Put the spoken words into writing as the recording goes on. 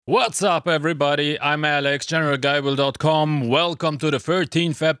What's up, everybody? I'm Alex, GeneralGuible.com. Welcome to the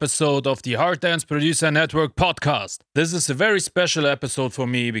 13th episode of the Hard Dance Producer Network podcast. This is a very special episode for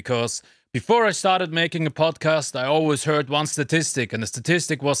me because before I started making a podcast, I always heard one statistic, and the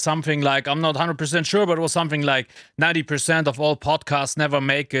statistic was something like, I'm not 100% sure, but it was something like 90% of all podcasts never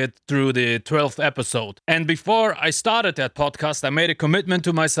make it through the 12th episode. And before I started that podcast, I made a commitment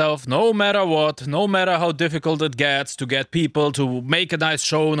to myself, no matter what, no matter how difficult it gets to get people to make a nice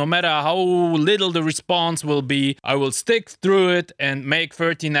show, no matter how little the response will be, I will stick through it and make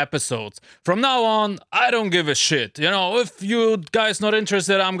 13 episodes. From now on, I don't give a shit. If you guys not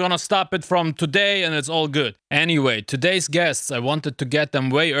interested, I'm gonna stop it from today and it's all good. Anyway, today's guests, I wanted to get them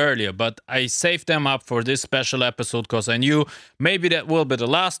way earlier, but I saved them up for this special episode because I knew maybe that will be the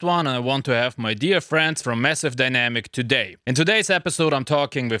last one, and I want to have my dear friends from Massive Dynamic today. In today's episode, I'm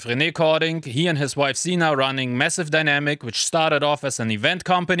talking with René Cording. He and his wife Sina running Massive Dynamic, which started off as an event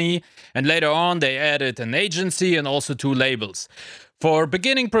company, and later on they added an agency and also 2 labels. For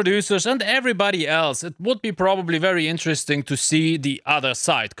beginning producers and everybody else, it would be probably very interesting to see the other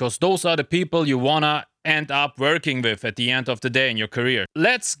side, because those are the people you wanna end up working with at the end of the day in your career.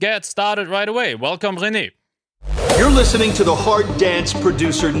 Let's get started right away. Welcome, René. You're listening to the Hard Dance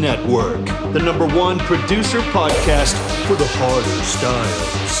Producer Network, the #1 producer podcast for the harder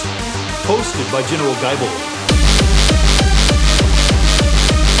styles. Hosted by General Geibel.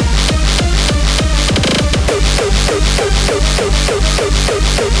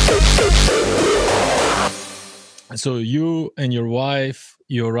 So you and your wife,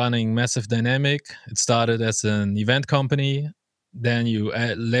 you're running Massive Dynamic. It started as an event company. Then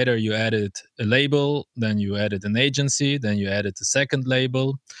later you added a label. Then you added an agency. Then you added a second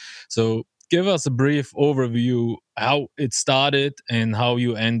label. So give us a brief overview how it started and how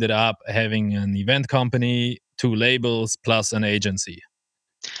you ended up having an event company, 2 labels, plus an agency.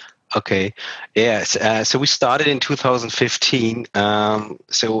 Okay. Yes. So we started in 2015.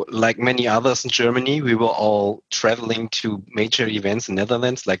 So like many others in Germany, we were all traveling to major events in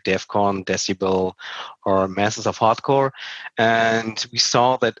Netherlands like DEFCON, Decibel, or Masters of Hardcore. And we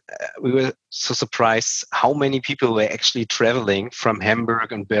saw that we were so surprised how many people were actually traveling from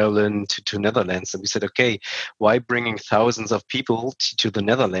Hamburg and Berlin to Netherlands. And we said, okay, why bringing thousands of people to the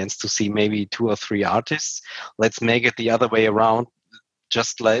Netherlands to see maybe 2 or 3 artists? Let's make it the other way around.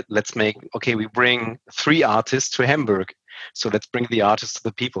 We bring 3 artists to Hamburg. So let's bring the artists to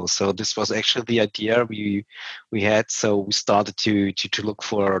the people. So this was actually the idea we had. So we started to look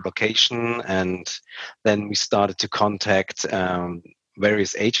for a location, and then we started to contact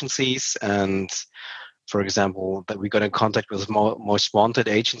various agencies. And for example, that we got in contact with Most Wanted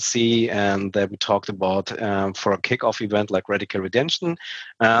agency, and that we talked about for a kickoff event like Radical Redemption.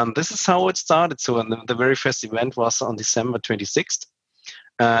 This is how it started. So the very first event was on December 26th.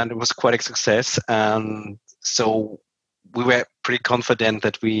 And it was quite a success. And so we were pretty confident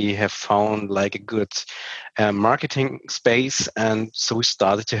that we have found like a good marketing space. And so we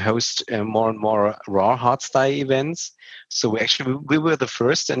started to host more and more raw hardstyle events. So we were the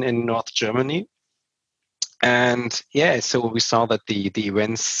first in North Germany. And so we saw that the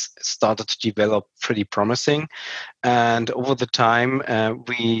events started to develop pretty promising. And over the time,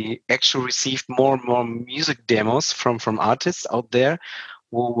 we actually received more and more music demos from artists out there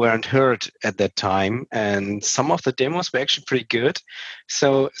who weren't heard at that time. And some of the demos were actually pretty good.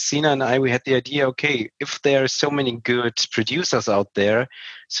 So Sina and I, we had the idea, okay, if there are so many good producers out there,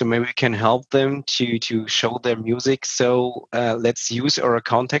 so maybe we can help them to show their music. So let's use our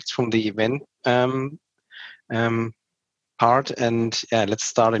contacts from the event part, and let's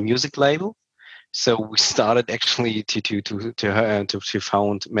start a music label. So we started actually to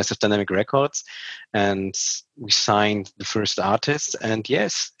found Massive Dynamic Records, and we signed the first artist. And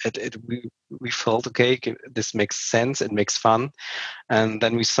yes, we felt okay, this makes sense, it makes fun. And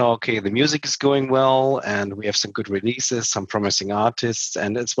then we saw, okay, the music is going well, and we have some good releases, some promising artists,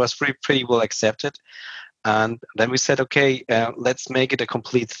 and it was pretty well accepted. And then we said, okay, let's make it a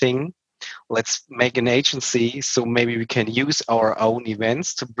complete thing. Let's make an agency, so maybe we can use our own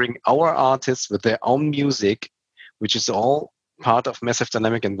events to bring our artists with their own music, which is all part of Massive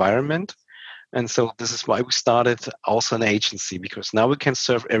Dynamic environment. And so this is why we started also an agency, because now we can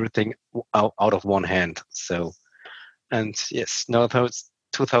serve everything out of one hand. So, and yes, now it's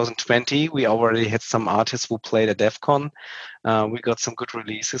 2020, we already had some artists who played at DEFCON. We got some good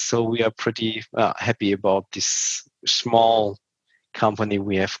releases, so we are pretty happy about this small company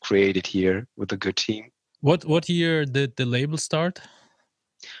we have created here with a good team. What year did the label start?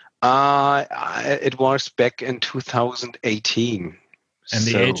 It was back in 2018. And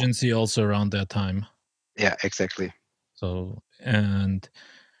the agency also around that time. Yeah, exactly. So, and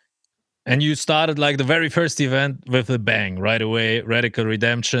And you started like the very first event with a bang right away. Radical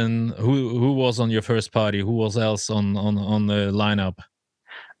Redemption. Who was on your first party? Who was else on the lineup?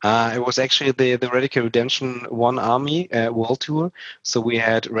 It was actually the Radical Redemption One Army World Tour. So we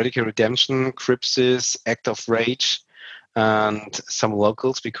had Radical Redemption, Crypsis, Act of Rage, and some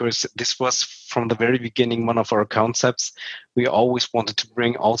locals, because this was from the very beginning one of our concepts. We always wanted to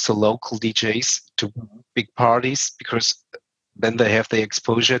bring also local DJs to big parties, because then they have the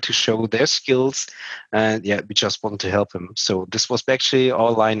exposure to show their skills, and yeah, we just wanted to help them. So this was actually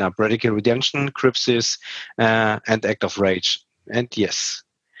our lineup: Radical Redemption, Crypsis, and Act of Rage. And yes,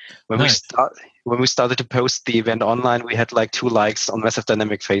 when Nice. when we started to post the event online, we had like 2 likes on Massive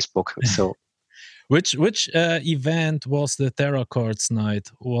Dynamic Facebook. So Which event was the Terra Cards night?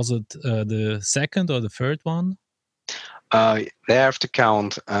 Was it the second or the third one? they have to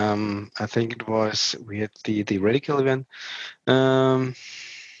count. I think it was, we had the Radical event.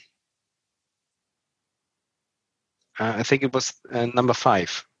 I think it was number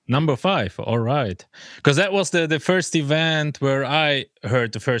 5. Number 5, all right. Because that was the first event where I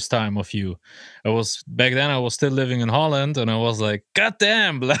heard the first time of you. I was back then. I was still living in Holland, and I was like, "God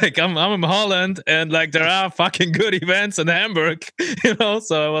damn!" Like I'm in Holland, and like there are fucking good events in Hamburg, you know.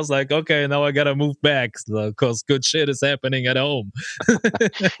 So I was like, "Okay, now I gotta move back because good shit is happening at home."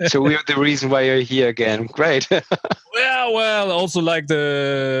 So we are the reason why you're here again. Great. Yeah, well, also like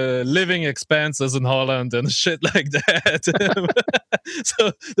the living expenses in Holland and shit like that.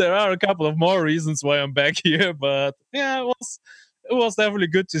 So there are a couple of more reasons why I'm back here, but yeah, it was definitely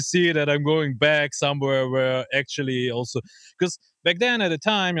good to see that I'm going back somewhere where actually also, because back then at the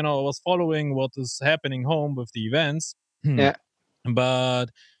time, I was following what is happening home with the events. Yeah. But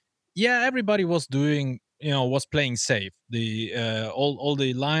yeah, everybody was doing, was playing safe. The all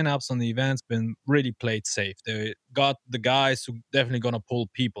the lineups on the events been really played safe. They got the guys who definitely gonna pull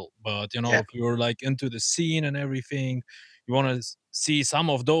people, but Yeah. if you're like into the scene and everything, you want to see some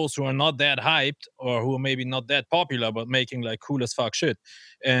of those who are not that hyped or who are maybe not that popular but making like cool as fuck shit.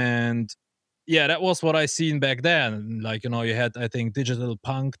 And yeah, that was what I seen back then. Like, you had, I think, Digital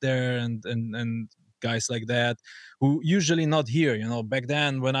Punk there and guys like that who usually not here. Back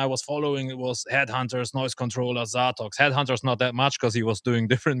then when I was following, it was Headhunters, Noise Controller, Zartox. Headhunters not that much because he was doing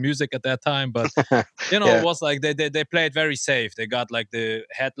different music at that time, but it Yeah. was like they played very safe. They got like the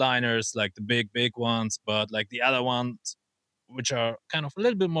headliners, like the big ones, but like the other ones, which are kind of a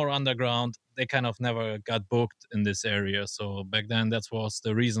little bit more underground, they kind of never got booked in this area. So back then, that was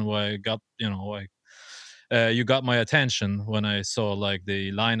the reason why I got, you got my attention when I saw like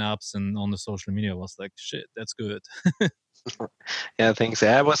the lineups and on the social media. I was like, shit, that's good. Yeah, thanks.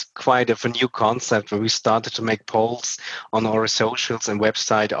 Yeah, it was quite of a new concept where we started to make polls on our socials and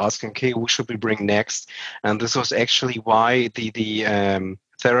website asking, okay, who should we bring next? And this was actually why the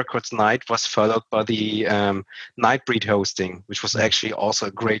Theracots night was followed by the Nightbreed hosting, which was actually also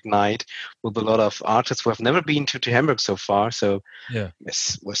a great night with a lot of artists who have never been to Hamburg so far. So Yeah.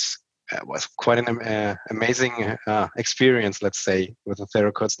 this was quite an amazing experience, let's say, with the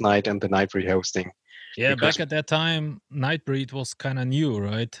Theracots night and the Nightbreed hosting. Yeah, Because back at that time, Nightbreed was kind of new,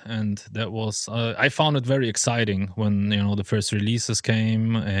 right? And that was I found it very exciting when the first releases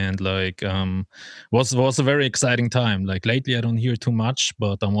came, and like was a very exciting time. Like lately, I don't hear too much,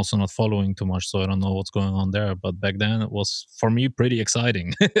 but I'm also not following too much, so I don't know what's going on there. But back then, it was for me pretty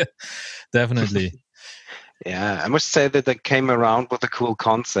exciting, definitely. yeah, I must say that they came around with a cool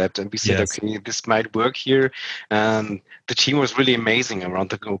concept, and we said, Yes. okay, this might work here. And the team was really amazing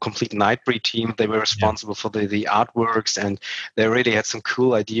around the complete Nightbreed team. They were Yeah. responsible for the artworks, and they really had some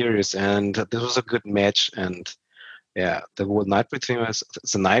cool ideas. And this was a good match. And yeah, the whole Nightbreed team,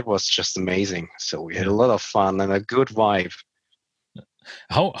 the night was just amazing. So we had Yeah. a lot of fun and a good vibe.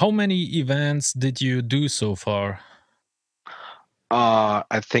 How many events did you do so far?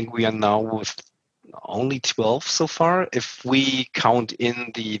 I think we are now with only 12 so far, if we count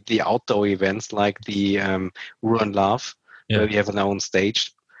in the outdoor events like the Ruin Love, where Yeah. we have an own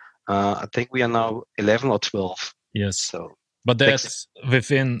stage. I think we are now 11 or 12. Yes. So But thanks. that's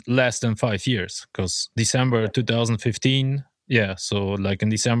within less than 5 years, because December 2015. Yeah, so like in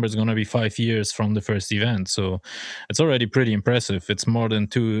December, it's gonna be 5 years from the first event. So it's already pretty impressive. It's more than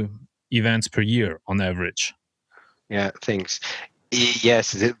 2 events per year on average. Yeah, thanks.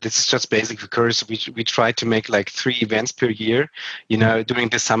 Yes, this is just basic because we try to make like 3 events per year. During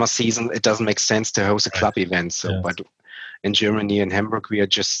the summer season, it doesn't make sense to host a Right. club event. So, Yes. but in Germany and Hamburg, we are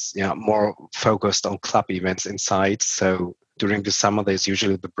just more focused on club events inside. So during the summer, there's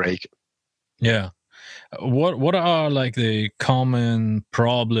usually the break. Yeah. What are like the common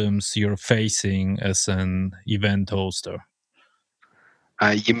problems you're facing as an event hoster?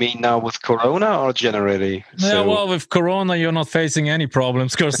 You mean now with Corona or generally? Yeah, So well, with Corona, you're not facing any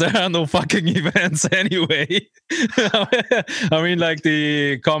problems because there are no fucking events anyway. I mean, like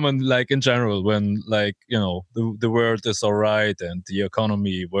the common, like in general, when like the world is all right and the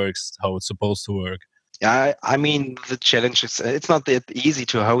economy works how it's supposed to work. yeah, I mean the challenge is it's not that easy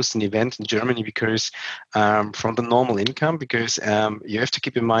to host an event in Germany because from the normal income, because you have to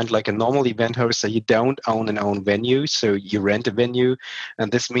keep in mind like a normal event hoster, you don't own an own venue, so you rent a venue,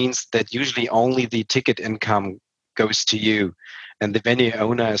 and this means that usually only the ticket income goes to you, and the venue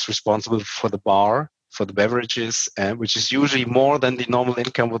owner is responsible for the bar, for the beverages, which is usually more than the normal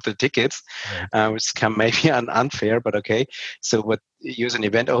income with the tickets, Right. which can maybe unfair, but okay. So what use an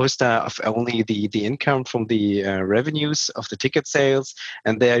event hoster of only the income from the revenues of the ticket sales,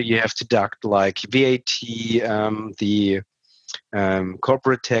 and there you have to deduct like VAT, the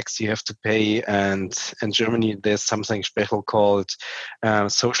corporate tax you have to pay, and in Germany there's something special called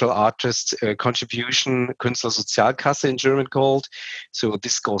social artist contribution, Künstlersozialkasse in German called. So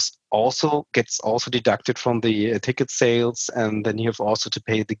this gets also deducted from the ticket sales, and then you have also to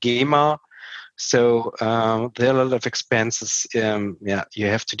pay the GEMA. So there are a lot of expenses. Yeah, you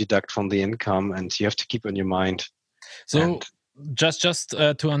have to deduct from the income, and you have to keep on your mind. So And just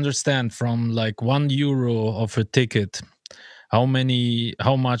to understand, from like €1 of a ticket, how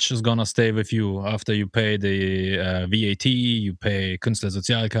much is gonna stay with you after you pay the VAT, you pay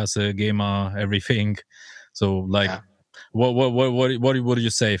Künstlersozialkasse, GEMA, everything. So like, yeah, what do you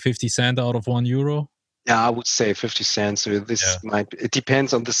say? 50 cent out of €1? yeah, I would say 50 cents. So Yeah, it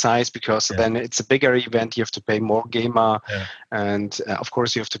depends on the size, because yeah, then it's a bigger event. You have to pay more GEMA, yeah, and of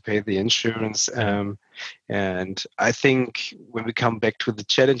course you have to pay the insurance. yeah. And I think when we come back to the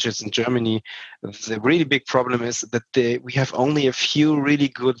challenges in Germany, the really big problem is that we have only a few really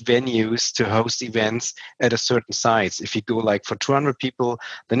good venues to host events at a certain size. If you go like for 200 people,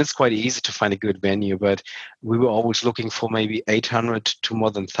 then it's quite easy to find a good venue. But we were always looking for maybe 800 to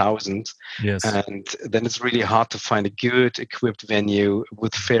more than 1,000. Yes. And then it's really hard to find a good equipped venue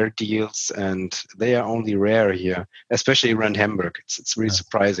with fair deals. And they are only rare here, especially around Hamburg. It's really Yeah.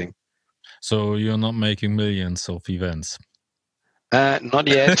 surprising. So you're not making millions of events. Not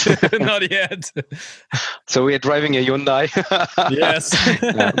yet. Not yet. So we are driving a Hyundai. Yes.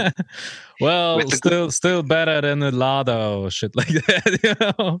 Yeah. Well, With a good, still better than a Lada or shit like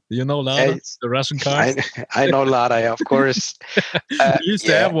that. Lada, yes, the Russian I cars. I know Lada, of course. We used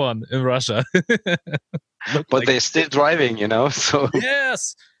to Yeah, have one in Russia. Look but like they're still driving. So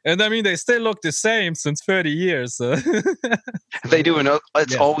yes, and I mean they still look the same since 30 years. So, they do.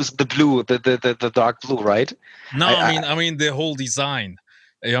 It's yes. always the blue, the dark blue, right? No, I, I mean the whole design.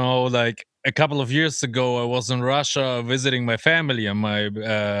 Like a couple of years ago, I was in Russia visiting my family, and my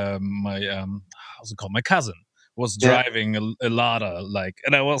how's it called? My cousin was yeah, driving a Lada, like,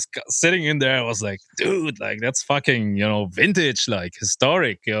 and I was sitting in there. I was like, dude, like that's fucking vintage, like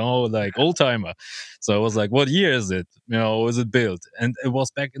historic, like old timer. So I was like, what year is it? Was it built? And it was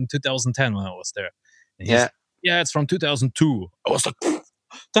back in 2010 when I was there. And he's yeah. yeah, it's from 2002. I was like,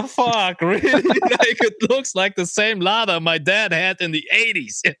 the fuck, really? Like it looks like the same Lada my dad had in the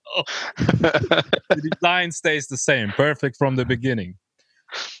 80s. The design stays the same, perfect from the beginning.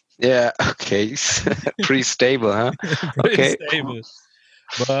 Yeah. Okay. Pretty stable, huh? Pretty Okay. stable.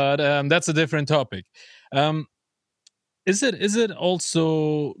 But that's a different topic. Um, is it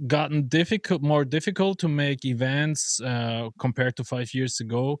also gotten more difficult to make events compared to 5 years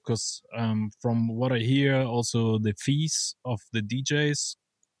ago? Because from what I hear, also the fees of the DJs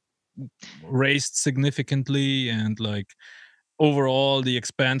raised significantly, and like overall the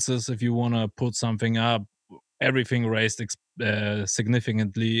expenses if you want to put something up, everything raised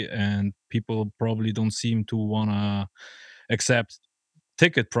significantly, and people probably don't seem to want to accept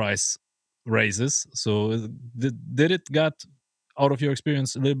ticket price raises. So did it got, out of your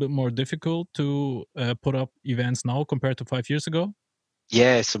experience, a little bit more difficult to put up events now compared to 5 years ago?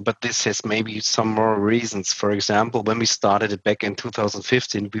 Yes, but this has maybe some more reasons. For example, when we started it back in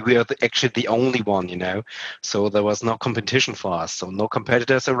 2015, we were actually the only one. So there was no competition for us, so no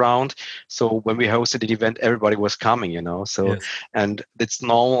competitors around. So when we hosted the event, everybody was coming. So, Yes. and it's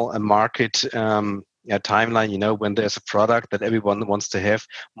normal a market timeline. When there's a product that everyone wants to have,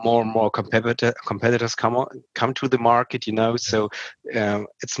 more and more competitors come to the market. Yeah. So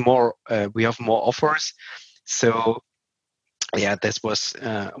it's more we have more offers. So yeah, this was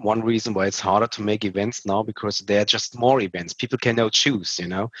one reason why it's harder to make events now, because there are just more events. People can now choose.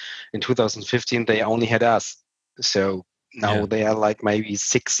 In 2015, they only had us. So now there are like maybe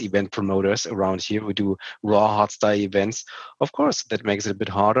 6 event promoters around here who do raw hardstyle events. Of course, that makes it a bit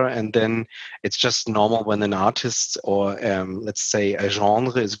harder. And then it's just normal when an artist or let's say a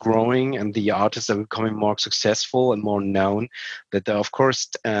genre is growing and the artists are becoming more successful and more known, that they, of course,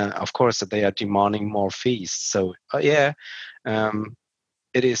 that they are demanding more fees. So yeah.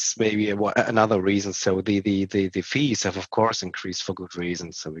 It is maybe another reason. So the fees have of course increased for good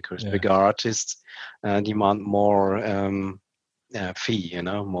reasons. So because Yeah. bigger artists demand more fee,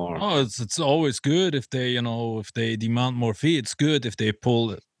 more. Oh, it's always good if they, if they demand more fee. It's good if they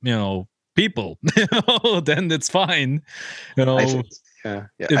pull, people. Then it's fine. You I think, know,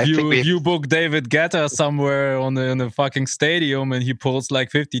 yeah. if I think you we if you book David Guetta somewhere in the fucking stadium and he pulls like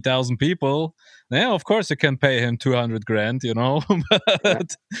 50,000 people, yeah, of course you can pay him 200 grand. yeah,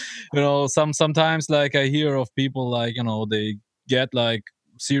 But sometimes like I hear of people like they get like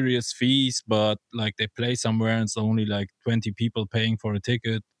serious fees, but like they play somewhere and it's only like 20 people paying for a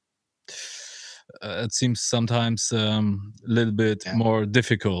ticket. It seems sometimes a little bit yeah. more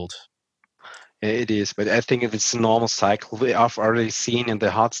difficult. It is, but I think it's a normal cycle. I've already seen in the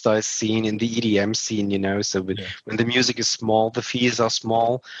hardstyle scene, in the EDM scene, So Yeah, when the music is small, the fees are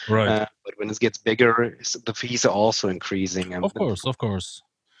small. right. But when it gets bigger, the fees are also increasing. And Of course, of course.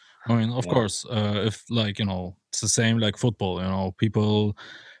 I mean, of yeah, course, if like it's the same like football. People,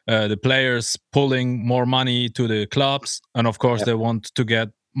 the players pulling more money to the clubs, and of course yeah, they want to get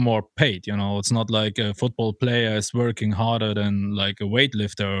more paid. It's not like a football player is working harder than like a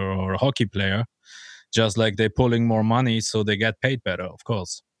weightlifter or a hockey player. Just like they're pulling more money, so they get paid better. Of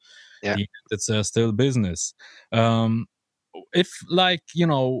course, yeah. it's still business. Um, if like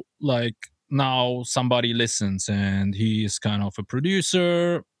now somebody listens and he is kind of a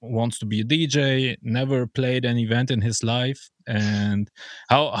producer, wants to be a DJ, never played an event in his life, and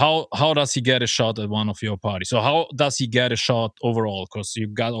how does he get a shot at one of your parties? So how does he get a shot overall, because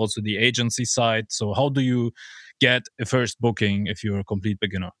you've got also the agency side? So how do you get a first booking if you're a complete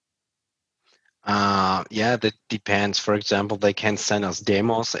beginner? Yeah, that depends. For example, they can send us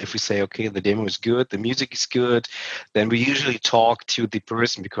demos. If we say, okay, the demo is good, the music is good, then we usually talk to the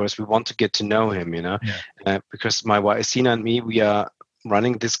person because we want to get to know him, Yeah. because my wife, Sina, and me, we are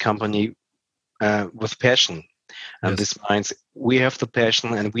running this company with passion. And Yes. this means we have the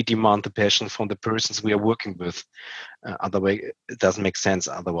passion and we demand the passion from the persons we are working with. Otherwise, it doesn't make sense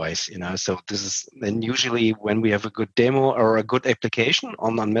otherwise, So this is then usually when we have a good demo or a good application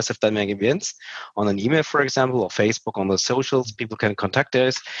on massive dynamic events, on an email, for example, or Facebook, on the socials, people can contact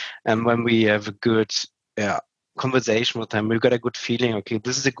us. And when we have a good conversation with them, we've got a good feeling, okay,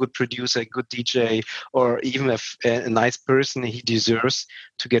 this is a good producer, a good DJ, or even if a nice person, he deserves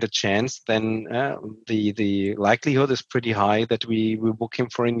to get a chance, then the likelihood is pretty high that we will book him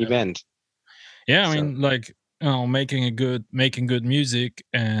for an event. Yeah, I So mean, like, making good music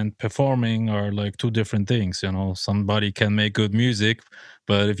and performing are like two different things. Somebody can make good music,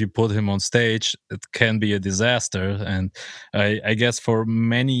 but if you put him on stage, it can be a disaster. And I guess for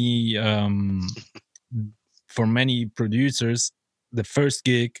many producers, the first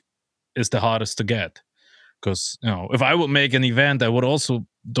gig is the hardest to get. Because if I would make an event, I would also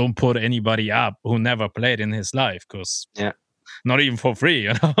don't put anybody up who never played in his life, because yeah, not even for free,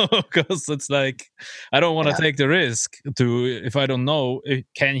 because it's like I don't want to yeah, take the risk to, if I don't know,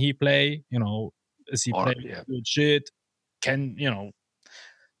 can he play, is he or playing yeah, good shit, can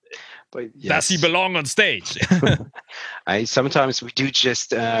but does he yes. belong on stage? I sometimes we do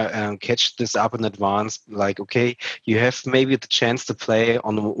just catch this up in advance. Like, okay, you have maybe the chance to play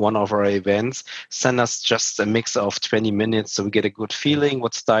on one of our events. Send us just a mix of 20 minutes so we get a good feeling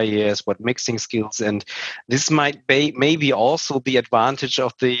what style he has, what mixing skills, and this might be maybe also the advantage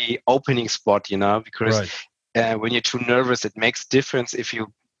of the opening spot. Because Right. when you're too nervous, it makes difference if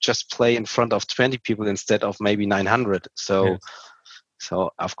you just play in front of 20 people instead of maybe 900. Yes.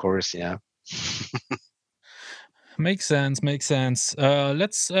 So of course, yeah. Makes sense, makes sense.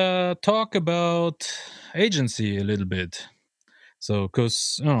 Let's talk about agency a little bit. So,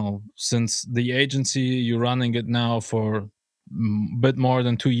 because since the agency, you're running it now for a bit more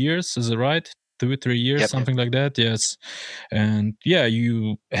than 2 years, is it right? 2 3 years, Yep. something like that. Yes, and yeah,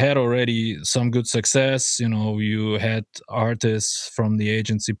 you had already some good success. You had artists from the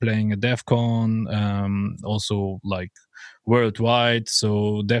agency playing at DEF CON, also like worldwide.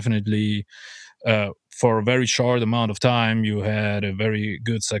 So definitely, for a very short amount of time, you had a very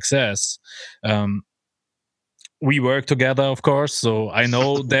good success. Um, we work together, of course, so I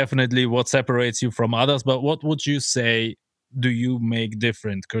know definitely what separates you from others. But what would you say do you make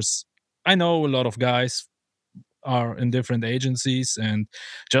different? Because I know a lot of guys are in different agencies, and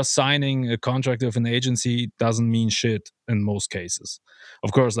just signing a contract with an agency doesn't mean shit in most cases.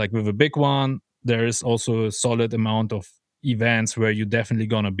 Of course, like with a big one, there is also a solid amount of events where you're definitely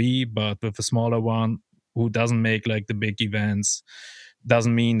gonna be, but with a smaller one who doesn't make like the big events,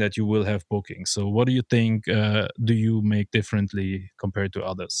 doesn't mean that you will have bookings. So what do you think, do you make differently compared to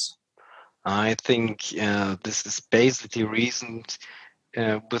others? I think this is basically reason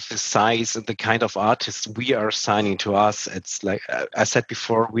with the size and the kind of artists we are signing to us. It's like I said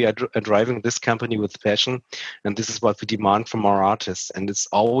before, we are driving this company with passion, and this is what we demand from our artists. And it's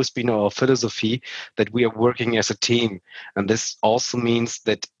always been our philosophy that we are working as a team. And this also means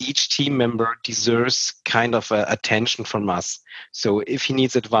that each team member deserves kind of attention from us. So if he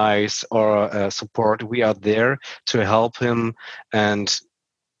needs advice or support, we are there to help him. And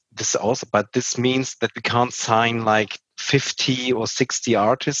this means that we can't sign like 50 or 60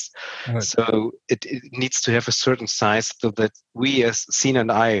 artists. Right. So it needs to have a certain size so that we as Sina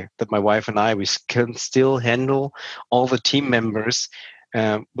and I, that my wife and I, we can still handle all the team members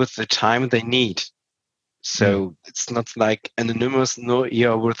with the time they need. So it's not like anonymous, no,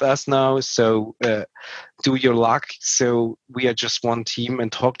 you're with us now, so do your luck. So we are just one team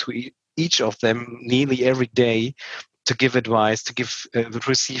and talk to each of them nearly every day to give advice, to give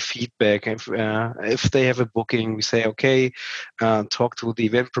receive feedback. If they have a booking, we say, okay, talk to the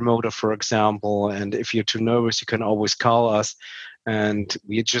event promoter, for example. And if you're too nervous, you can always call us. And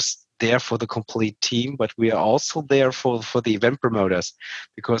we're just there for the complete team, but we are also there for the event promoters,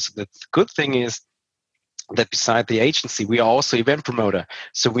 because the good thing is that beside the agency, we are also event promoter.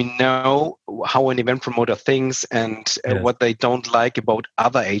 So we know how an event promoter thinks and Yes. what they don't like about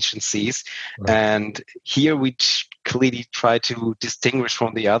other agencies. Right. And here we clearly try to distinguish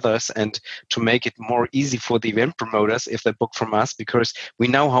from the others and to make it more easy for the event promoters if they book from us, because we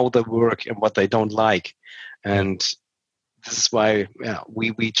know how they work and what they don't like. And this is why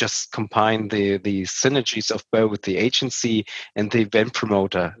we just combine the synergies of both the agency and the event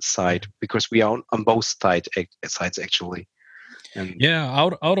promoter side, because we are on both sides actually. And Yeah,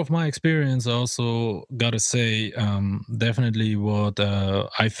 out of my experience, I also gotta say, definitely what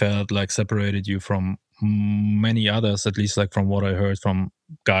I felt like separated you from many others, at least like from what I heard from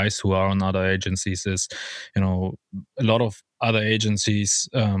guys who are on other agencies, is, you know, a lot of other agencies,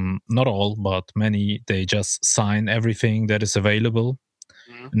 not all, but many, they just sign everything that is available,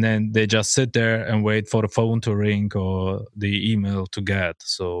 Mhm. and then they just sit there and wait for the phone to ring or the email to get.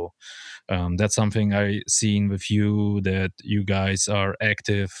 So that's something I seen with you, that you guys are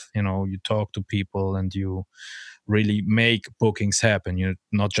active. You know, you talk to people and you really make bookings happen. You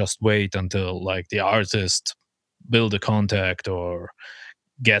not just wait until like the artist build a contact or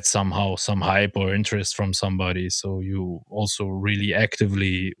get somehow some hype or interest from somebody. So you also really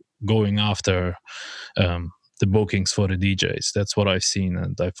actively going after the bookings for the DJs. That's what I've seen,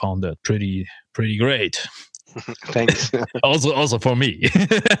 and I found that pretty great. Thanks. Also for me.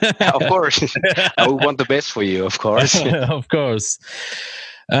 Of course, I would want the best for you, of course. Of course.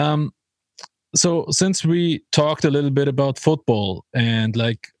 Um, so since we talked a little bit about football, and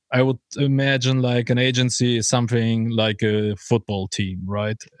like I would imagine like an agency is something like a football team,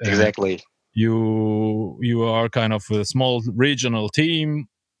 right? Exactly. You are kind of a small regional team,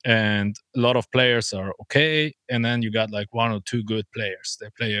 and a lot of players are okay, and then you got like one or two good players. They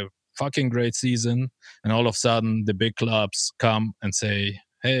play a fucking great season, and all of a sudden the big clubs come and say,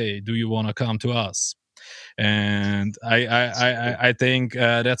 hey, do you want to come to us? And I think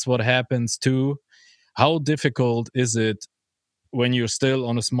that's what happens too. How difficult is it when you're still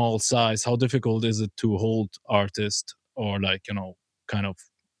on a small size? How difficult is it to hold artists, or like, you know, kind of,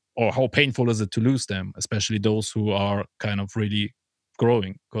 or how painful is it to lose them, especially those who are kind of really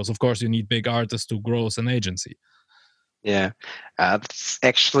growing? Because of course you need big artists to grow as an agency. Yeah, that's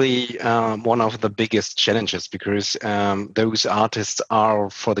actually one of the biggest challenges, because those artists are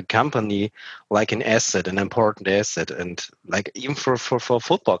for the company like an asset, an important asset, and like even for a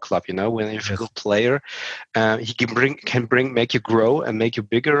football club, you know, when you have a Yes. good player, he can bring make you grow and make you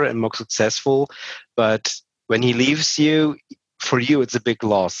bigger and more successful, but when he leaves you, for you it's a big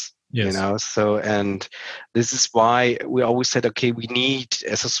loss. You Yes. know, so and this is why we always said, okay, we need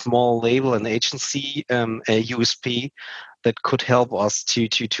as a small label and agency a USP that could help us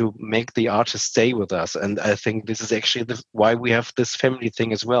to make the artist stay with us. And I think this is actually why we have this family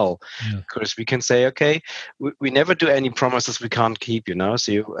thing as well, Yeah. because we can say, okay, we never do any promises we can't keep, you know.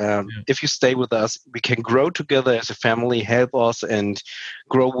 So Yeah. if you stay with us, we can grow together as a family, help us and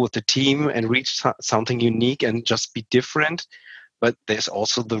grow with the team and reach something unique and just be different. But there's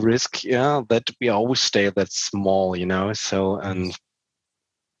also the risk, yeah, that we always stay that small, you know. So and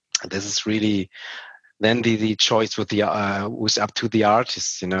Yes. this is really then the choice with the was up to the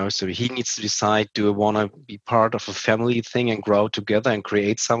artist, so he needs to decide, do I want to be part of a family thing and grow together and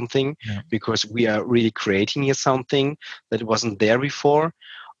create something, because we are really creating here something that wasn't there before,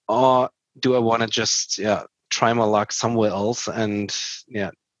 or do I want to just try my luck somewhere else? And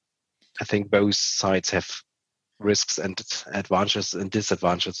I think both sides have risks and advantages and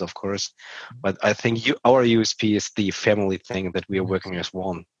disadvantages, of course, but I think our USP is the family thing, that we are working as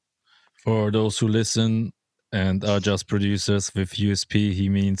one. For those who listen and are just producers, with USP, he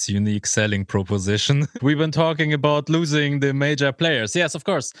means unique selling proposition. We've been talking about losing the major players. Yes, of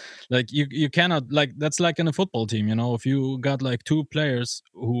course. Like you cannot, like, that's like in a football team, if you got like two players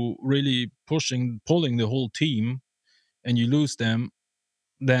who really pulling the whole team and you lose them,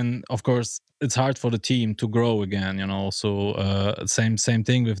 then of course it's hard for the team to grow again. So same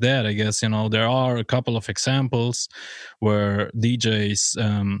thing with that, I guess. There are a couple of examples where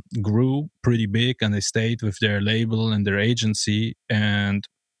DJs grew pretty big and they stayed with their label and their agency, and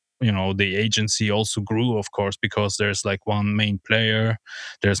the agency also grew, of course, because there's like one main player,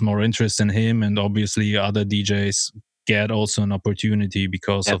 there's more interest in him, and obviously other DJs get also an opportunity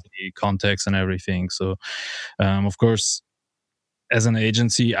because of the context and everything. So of course, as an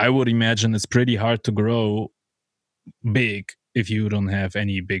agency, I would imagine it's pretty hard to grow big if you don't have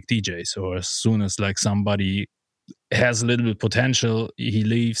any big DJs. Or as soon as like somebody has a little bit potential, he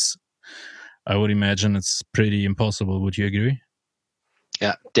leaves. I would imagine it's pretty impossible. Would you agree?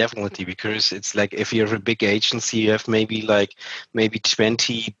 Yeah, definitely, because it's like if you have a big agency, you have maybe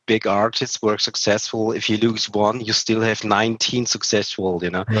 20 big artists were successful. If you lose one, you still have 19 successful,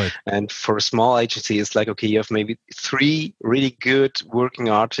 Right. And for a small agency, it's like, okay, you have maybe 3 really good working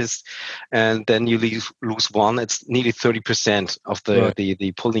artists, and then you lose one. It's nearly 30% of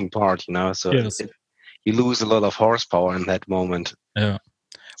the pulling part, So yes. you lose a lot of horsepower in that moment. Yeah.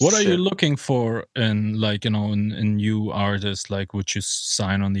 What are you looking for in in new artists? Like, would you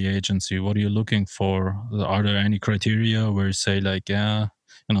sign on the agency? What are you looking for? Are there any criteria where you say like, he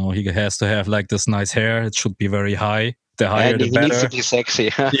has to have like this nice hair. It should be very high. The higher, And the he needs to better. be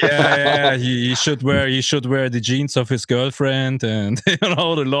sexy. Yeah. He should wear the jeans of his girlfriend and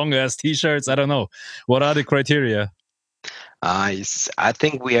the long ass t-shirts. I don't know. What are the criteria? I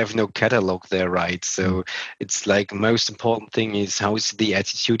think we have no catalog there, right? So it's like most important thing is how is the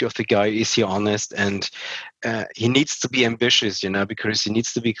attitude of the guy? Is he honest? And he needs to be ambitious, because he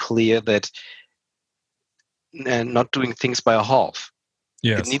needs to be clear that not doing things by a half.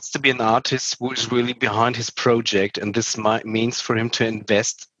 Yes. It needs to be an artist who is really behind his project, and this means for him to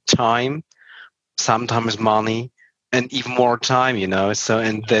invest time, sometimes money, and even more time, so,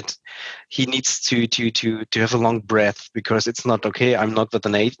 and that he needs to have a long breath, because it's not okay, I'm not with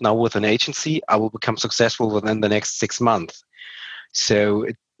an agency, I will become successful within the next 6 months. So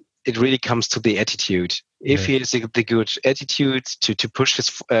it really comes to the attitude. If he has the good attitude to push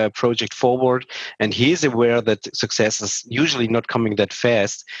his project forward, and he is aware that success is usually not coming that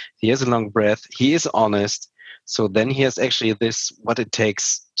fast, he has a long breath, he is honest, so then he has actually what it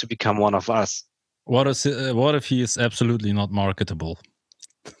takes to become one of us. What if he is absolutely not marketable?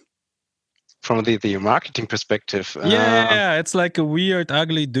 From the marketing perspective, it's like a weird,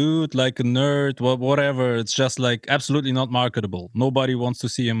 ugly dude, like a nerd, whatever. It's just like absolutely not marketable. Nobody wants to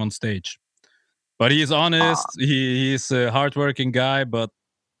see him on stage. But he is honest. He's a hardworking guy, but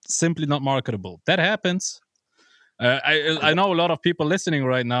simply not marketable. That happens. I know a lot of people listening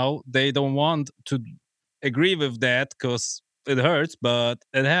right now. They don't want to agree with that because it hurts, but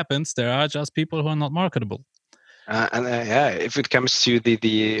it happens. There are just people who are not marketable. If it comes to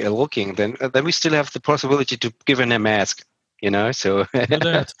the looking, then we still have the possibility to give him a mask, So do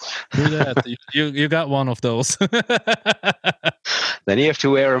that. You got one of those. Then you have to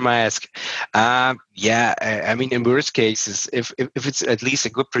wear a mask. I mean, in worst cases, if it's at least a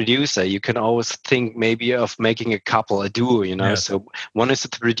good producer, you can always think maybe of making a couple, a duo, Yes. So one is the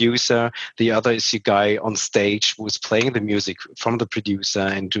producer, the other is the guy on stage who's playing the music from the producer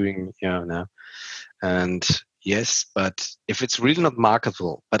and doing, and yes, but if it's really not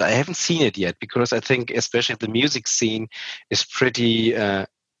marketable, but I haven't seen it yet, because I think especially the music scene is pretty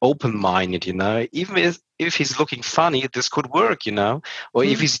open-minded, even if he's looking funny, this could work, or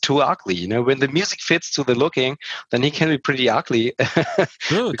if he's too ugly, when the music fits to the looking, then he can be pretty ugly.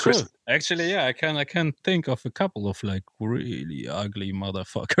 True. Actually, I can think of a couple of like really ugly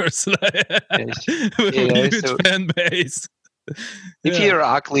motherfuckers with a huge fan base. If you're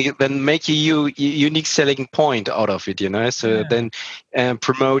ugly, then make a unique selling point out of it, So then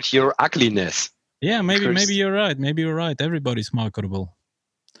promote your ugliness. Yeah, maybe you're right. Everybody's marketable.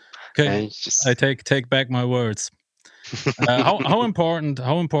 Okay, I take back my words. How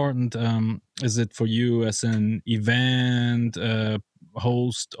important is it for you as an event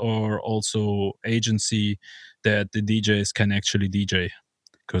host or also agency that the DJs can actually DJ?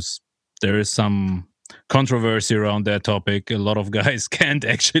 Because there is some controversy around that topic. A lot of guys can't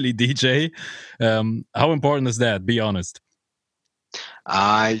actually DJ. How important is that? Be honest. There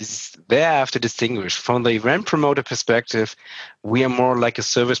I have to distinguish. From the event promoter perspective, we are more like a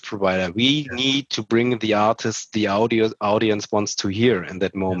service provider. We need to bring the artist, the audience wants to hear in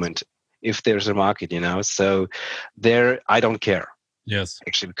that moment, if there's a market, So there, I don't care. Yes.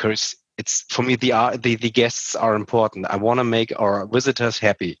 Actually, because it's for me the guests are important. I want to make our visitors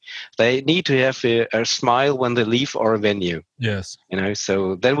happy. They need to have a smile when they leave our venue. Yes.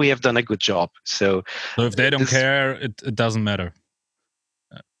 So then we have done a good job. So if they don't care, it doesn't matter.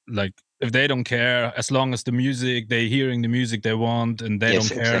 Like if they don't care, as long as they're hearing the music they want, and they don't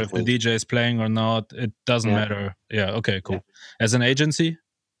care if the DJ is playing or not, it doesn't matter. Yeah. Okay. Cool. Yeah. As an agency.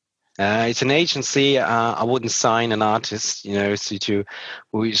 It's an agency. I wouldn't sign an artist,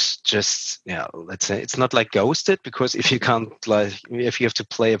 who is just, let's say it's not like Ghosted, because if you have to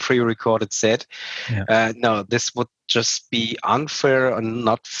play a pre-recorded set, no, this would just be unfair and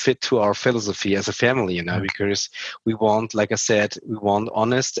not fit to our philosophy as a family, because we want, like I said, we want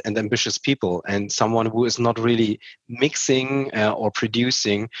honest and ambitious people, and someone who is not really mixing or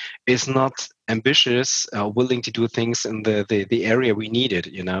producing is not ambitious, willing to do things in the area we need it,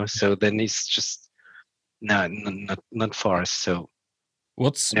 so then it's just not for us. So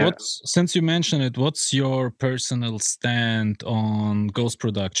what's since you mentioned it, what's your personal stand on ghost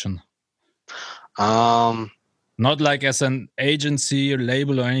production? Not like as an agency or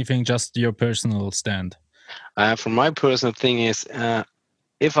label or anything, just your personal stand. From my personal thing is,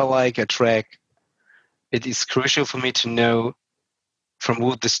 if I like a track, it is crucial for me to know from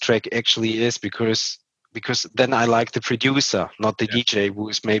who this track actually is, because then I like the producer, not the DJ who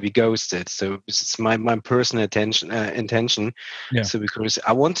is maybe ghosted. So this is my personal intention. So because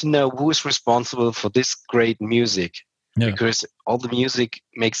I want to know who is responsible for this great music. Because all the music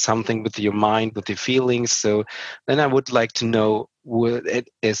makes something with your mind, with your feelings. So then I would like to know what it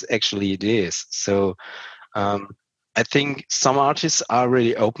is. So I think some artists are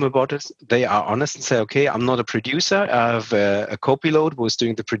really open about it. They are honest and say, okay, I'm not a producer. I have a co-pilot who is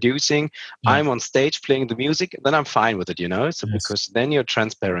doing the producing. I'm on stage playing the music. Then I'm fine with it, So because then you're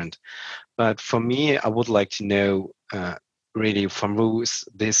transparent. But for me, I would like to know really from who is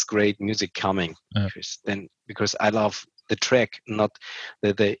this great music coming. Because I love the track, not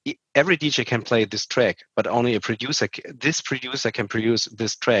every DJ can play this track, but only this producer can produce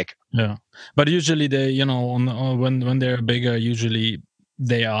this track. Yeah, but usually they, when they're bigger, usually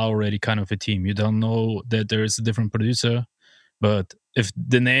they are already kind of a team. You don't know that there is a different producer, but if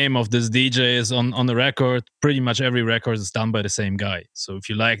the name of this DJ is on the record, pretty much every record is done by the same guy. So if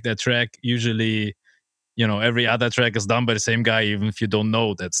you like that track, usually, every other track is done by the same guy, even if you don't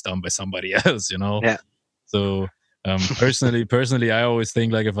know that's done by somebody else. Yeah. So personally, I always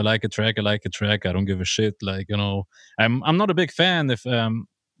think like if I like a track, I like a track. I don't give a shit. Like I'm not a big fan if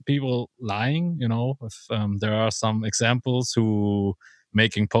people lying. If there are some examples who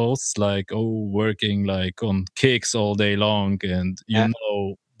making posts like working like on kicks all day long, and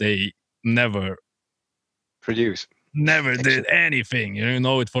they never did anything. You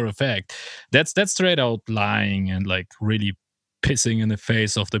know it for a fact. That's straight out lying and like really pissing in the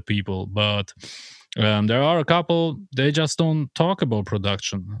face of the people. But there are a couple, they just don't talk about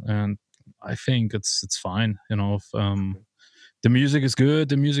production, and I think it's fine. If the music is good,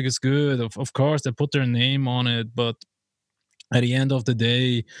 the music is good. Of course, they put their name on it, but at the end of the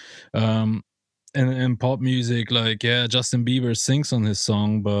day, in pop music, like Justin Bieber sings on his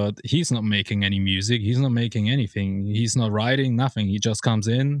song, but he's not making any music. He's not making anything. He's not writing nothing. He just comes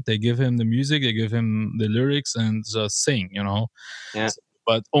in. They give him the music. They give him the lyrics and just sing. Yeah.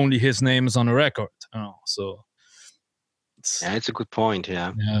 But only his name is on the record. So. It's a good point.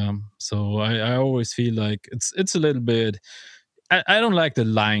 Yeah. So I always feel like it's a little bit. I don't like the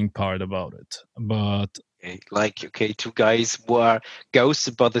lying part about it, but. Two guys who are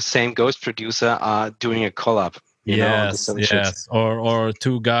ghosted by the same ghost producer are doing a collab. Yes. Or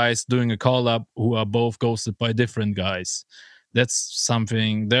two guys doing a collab who are both ghosted by different guys. That's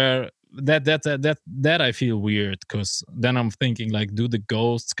something there that I feel weird, because then I'm thinking like, do the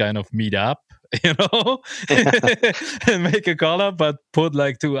ghosts kind of meet up, and make a collab, but put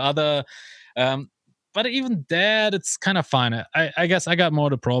like two other. But even that, it's kind of fine. I guess I got more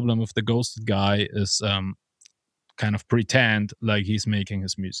the problem if the ghosted guy is kind of pretend like he's making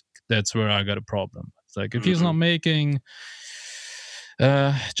his music. That's where I got a problem. It's like, if he's not making,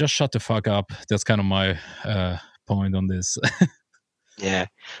 just shut the fuck up. That's kind of my point on this. Yeah,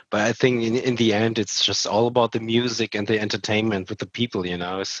 but I think in the end, it's just all about the music and the entertainment with the people,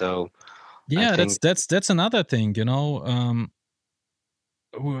 So I Yeah, think, that's another thing,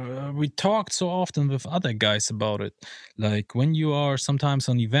 we talked so often with other guys about it. Like when you are sometimes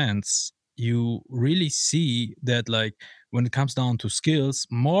on events, you really see that, like, when it comes down to skills,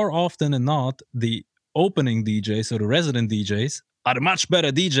 more often than not, the opening DJs or the resident DJs are the much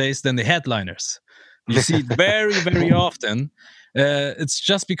better DJs than the headliners. You see it very, very often. It's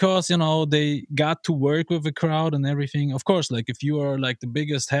just because they got to work with the crowd and everything. Of course, like if you are like the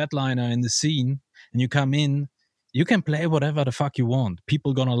biggest headliner in the scene and you come in, you can play whatever the fuck you want.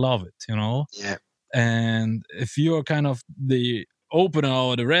 People gonna love it. yeah, And if you're kind of the opener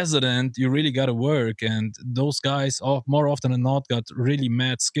or the resident, you really got to work. And those guys, more often than not, got really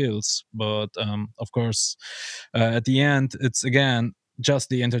mad skills. But of course, at the end, it's again just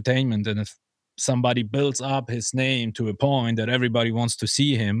the entertainment. And if somebody builds up his name to a point that everybody wants to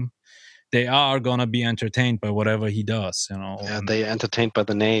see him, they are gonna be entertained by whatever he does. yeah, they entertained by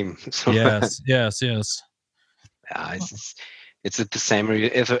the name. So Yes, yes, yes. yeah, it's the same.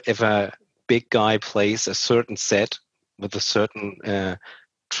 If a big guy plays a certain set with a certain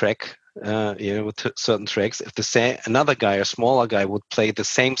track, with certain tracks, if another guy, a smaller guy, would play the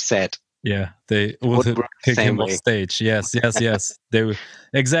same set, Yeah, they it would would work the kick same him off way. stage. Yes, yes, yes. They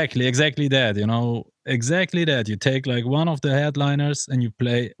exactly that. Exactly that. You take like one of the headliners and you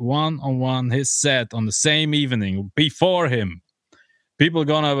play one on one his set on the same evening before him. People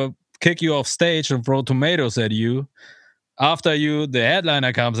gonna kick you off stage and throw tomatoes at you. After you, the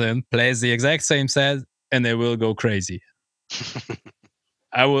headliner comes in, plays the exact same set, and they will go crazy.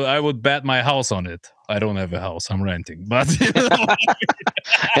 I would bet my house on it. I don't have a house. I'm renting, but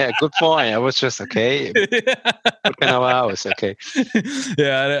Yeah, good point. I was just okay. What kind of house? Okay.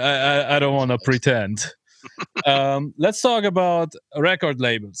 Yeah, I don't want to pretend. Let's talk about record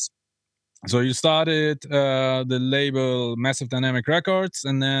labels. So you started the label Massive Dynamic Records,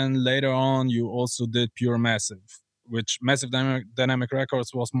 and then later on you also did Pure Massive, which Massive Dynamic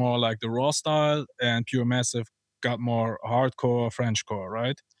Records was more like the raw style, and Pure Massive got more hardcore Frenchcore,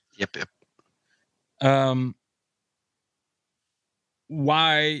 right? Yep, yep. Um,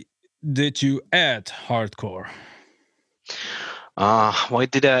 why did you add hardcore? Why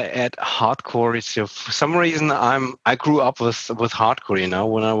did I add hardcore? For some reason I grew up with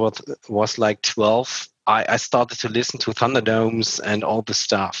hardcore. When I was like 12, I started to listen to Thunderdomes and all this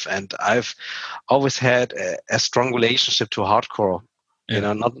stuff, and I've always had a strong relationship to hardcore.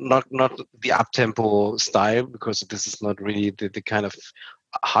 Yeah. Not the uptempo style, because this is not really the kind of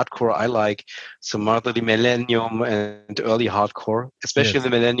hardcore I like. So more the millennium and early hardcore, especially Yes. the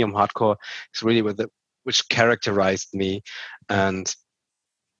millennium hardcore, is really which characterized me. And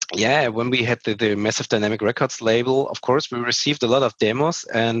yeah, when we had the Massive Dynamic Records label, of course, we received a lot of demos,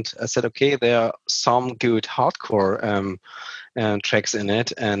 and I said, okay, there are some good hardcore tracks in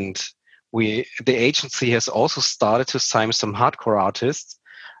it, and the agency has also started to sign some hardcore artists.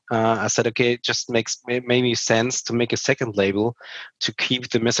 I said, okay, it just made me sense to make a second label to keep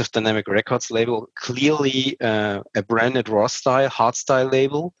the Massive Dynamic Records label clearly a branded raw style, hard style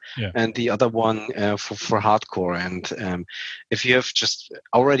label, Yeah. and the other one for hardcore. And if you have just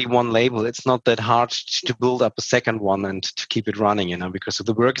already one label, it's not that hard to build up a second one and to keep it running, because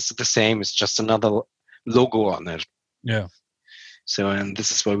the work is the same. It's just another logo on it. Yeah. So, and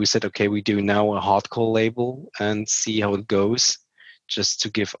this is why we said, okay, we do now a hardcore label and see how it goes, just to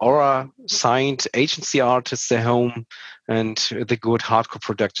give our signed agency artists a home, and the good hardcore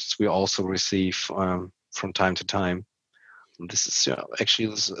productions we also receive from time to time. And this is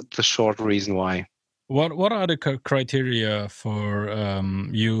actually the short reason why. What are the criteria for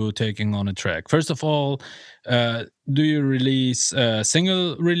you taking on a track? First of all, do you release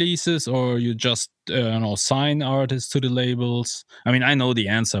single releases, or you just sign artists to the labels? I mean, I know the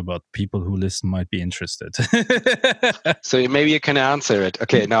answer, but people who listen might be interested. So maybe you can answer it.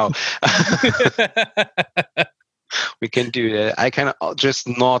 Okay, now we can do that. I can just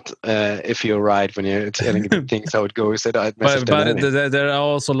not if you're right when you're telling the things how it goes. That Massive Dynamic. There are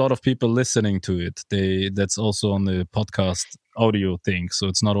also a lot of people listening to it. That's also on the podcast audio thing, so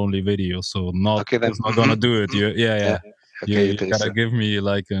it's not only video. So Okay, then. it's not gonna do it. Yeah. Okay, You gotta give me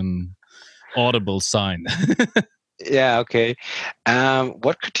like an audible sign. Yeah, okay.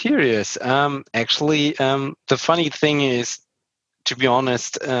 What criteria? Actually, the funny thing is, to be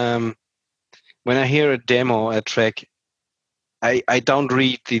honest, when I hear a demo, a track, I don't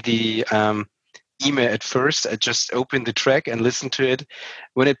read the email at first. I just open the track and listen to it.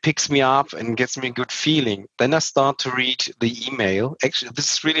 When it picks me up and gets me a good feeling, then I start to read the email. Actually,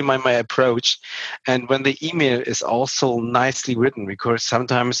 this is really my approach. And when the email is also nicely written, because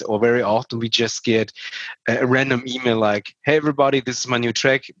sometimes or very often we just get a random email like, "Hey everybody, this is my new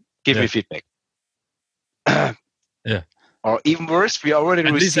track. Give me feedback." Yeah. Or even worse, we already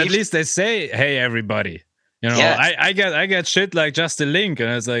received. At least they say, "Hey everybody." You know, Yes. I get shit like just a link, and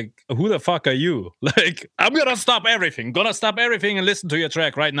it's like, who the fuck are you? Like, I'm gonna stop everything, and listen to your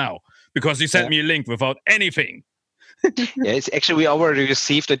track right now because you sent me a link without anything. Yeah, it's actually we already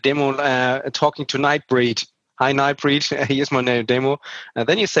received a demo talking to Nightbreed. Hi Nightbreed, here's my demo. And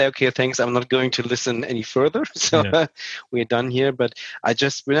then you say, okay, thanks, I'm not going to listen any further. So we're done here. But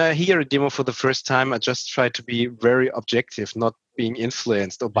when I hear a demo for the first time, I just try to be very objective, not being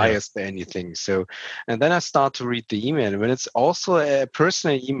influenced or biased by anything. So, and then I start to read the email. When it's also a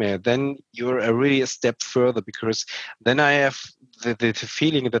personal email, then you're really a step further, because then I have the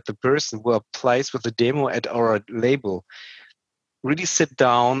feeling that the person who applies with the demo at our label really sit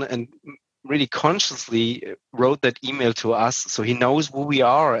down and really consciously wrote that email to us, so he knows who we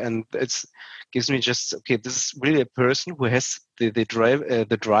are, and it gives me just, okay, this is really a person who has the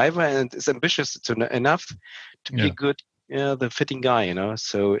driver and is ambitious enough to be a good, the fitting guy,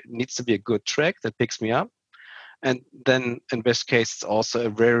 So it needs to be a good track that picks me up. And then in best case, it's also a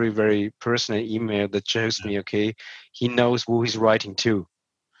very, very personal email that shows me, okay, he knows who he's writing to.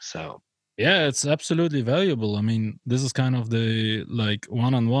 So yeah, it's absolutely valuable. I mean, this is kind of the like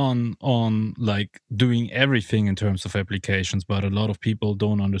one-on-one on like doing everything in terms of applications, but a lot of people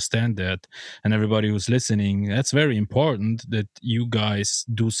don't understand that. And everybody who's listening, that's very important that you guys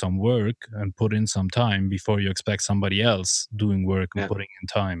do some work and put in some time before you expect somebody else doing work and putting in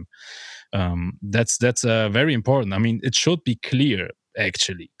time. That's very important. I mean, it should be clear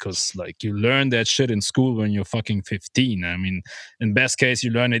actually, because like you learn that shit in school when you're fucking 15. I mean, in best case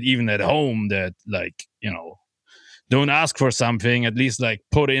you learn it even at home, that like, don't ask for something, at least like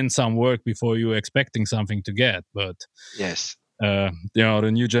put in some work before you're expecting something to get. But yes, the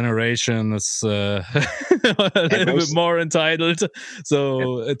new generation is a little bit more entitled,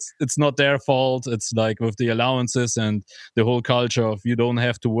 so it's not their fault. It's like with the allowances and the whole culture of you don't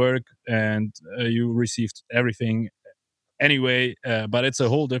have to work and you received everything anyway, but it's a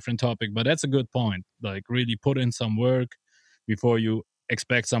whole different topic. But that's a good point, like really put in some work before you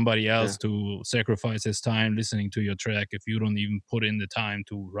expect somebody else to sacrifice his time listening to your track if you don't even put in the time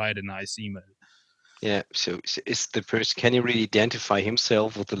to write a nice email. Yeah, so is the person, can he really identify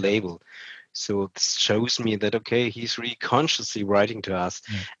himself with the label? So this shows me that, okay, he's really consciously writing to us.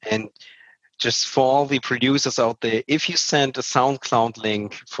 And just for all the producers out there, if you send a SoundCloud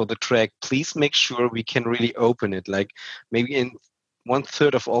link for the track, please make sure we can really open it. Like maybe in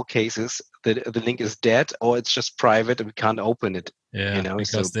 1/3 of all cases, the link is dead or it's just private and we can't open it.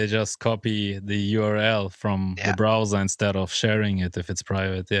 Because they just copy the URL from the browser instead of sharing it if it's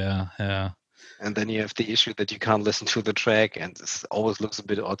private. And then you have the issue that you can't listen to the track, and this always looks a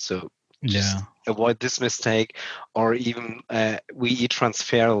bit odd. So just avoid this mistake, or even we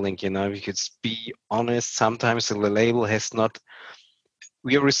transfer link. Because be honest, sometimes the label has not.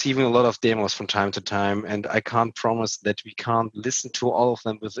 We are receiving a lot of demos from time to time, and I can't promise that we can't listen to all of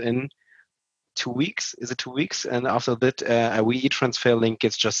them within 2 weeks. Is it 2 weeks? And after that, a WE transfer link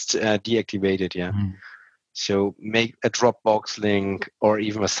gets just deactivated. So make a Dropbox link or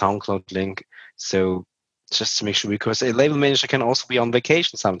even a SoundCloud link. So just to make sure, because a label manager can also be on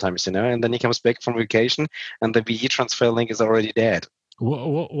vacation sometimes, and then he comes back from vacation and the VE transfer link is already dead.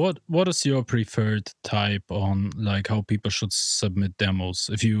 What is your preferred type on like how people should submit demos?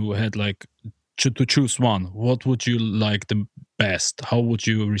 If you had like to choose one, what would you like the best? How would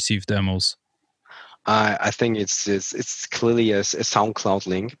you receive demos? I think it's clearly a SoundCloud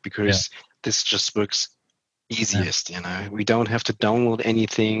link, because this just works easiest. We don't have to download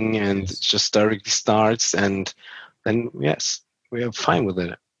anything, and it just directly starts, and then we are fine with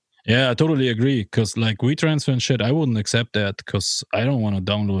it. Yeah, I totally agree, because like WeTransfer and shit, I wouldn't accept that because I don't want to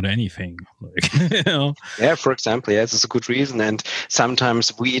download anything. Like, Yeah, for example, this is a good reason. And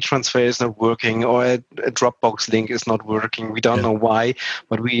sometimes WeTransfer is not working, or a Dropbox link is not working. We don't know why,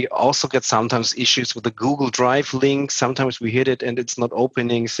 but we also get sometimes issues with the Google Drive link. Sometimes we hit it and it's not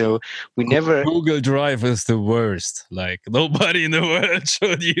opening, so we never. Google Drive is the worst. Like nobody in the world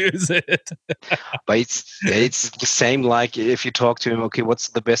should use it. But it's the same like if you talk to him, okay, what's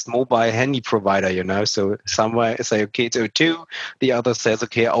the best mobile handy provider, So somewhere say, okay, it's O2, the other says,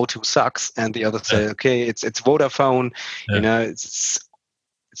 okay, O2 sucks, and the other says, okay, it's Vodafone. It's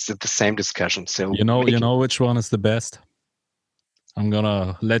the same discussion. So you know which one is the best? I'm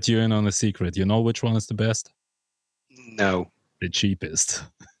gonna let you in on a secret. You know which one is the best? No. The cheapest.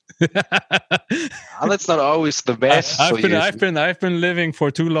 That's not always the best. So I've been living for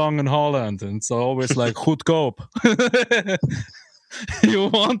too long in Holland, and it's always like goedkoop. You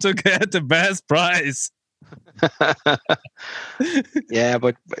want to get the best price. Yeah,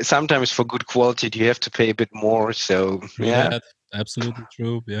 but sometimes for good quality you have to pay a bit more. So True that. Absolutely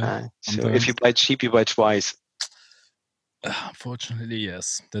true. Yeah. So if you buy cheap, you buy twice. Unfortunately,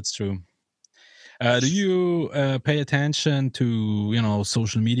 yes, that's true. Do you pay attention to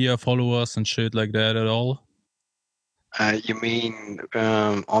social media followers and shit like that at all? You mean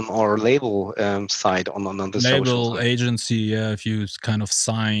on our label side, on the social Label side? agency, yeah. If you kind of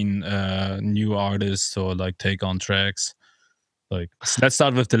sign new artists or like take on tracks, like let's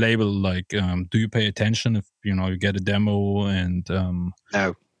start with the label. Like, do you pay attention if you get a demo and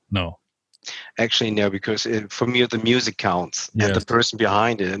no? Actually, no, because for me, the music counts and the Yes. person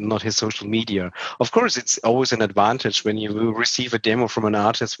behind it and not his social media. Of course, it's always an advantage when you receive a demo from an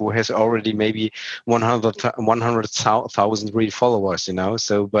artist who has already maybe 100,000 real followers,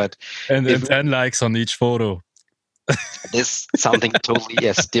 So, but And if 10 likes on each photo. this something totally,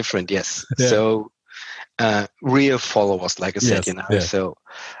 yes, different, yes. Yeah. So, real followers, like I said, Yeah. So,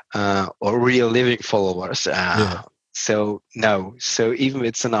 or real living followers. Yeah. So no. So even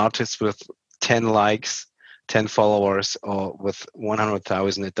it's an artist with 10 likes, 10 followers, or with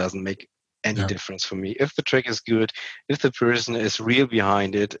 100,000, it doesn't make any difference for me. If the track is good, if the person is real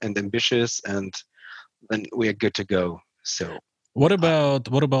behind it and ambitious, and then we are good to go. So What about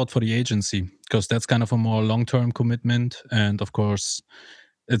for the agency? Because that's kind of a more long-term commitment, and of course,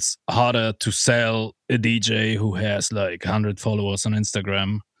 it's harder to sell a DJ who has like 100 followers on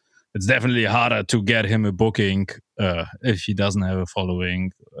Instagram. It's definitely harder to get him a booking if he doesn't have a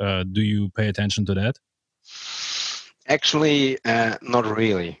following. Do you pay attention to that? actually, not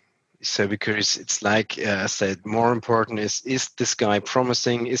really. So because it's like I said, more important is this guy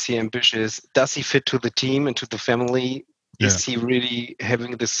promising? Is he ambitious? Does he fit to the team and to the family? Is he really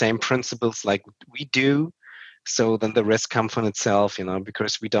having the same principles like we do? So then the rest comes from itself,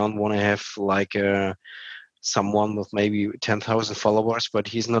 because we don't want to have like someone with maybe 10,000 followers, but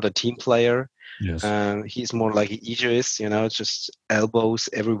he's not a team player. Yes. He's more like an egoist, just elbows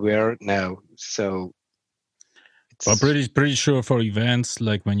everywhere now. So Well, pretty sure for events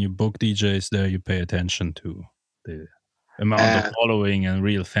like when you book DJs there, you pay attention to the amount of following and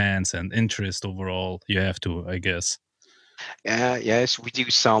real fans and interest overall. You have to, I guess. Yes, we do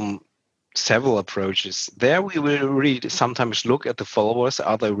several approaches. There we will really sometimes look at the followers.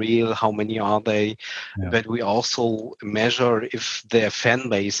 Are they real? How many are they? Yeah. But we also measure if their fan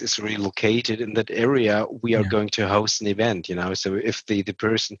base is relocated in that area. We are going to host an event, So if the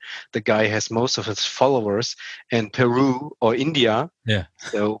guy has most of his followers in Peru or India,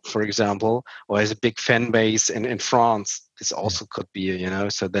 so for example, or has a big fan base in France, this also could be,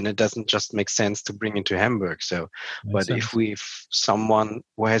 so then it doesn't just make sense to bring into Hamburg. So, but if someone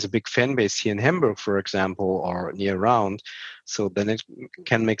who has a big fan base here in Hamburg, for example, or near around, so then it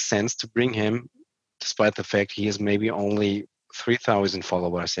can make sense to bring him, despite the fact he has maybe only 3,000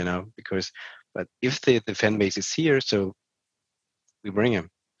 followers, but if the fan base is here, so we bring him.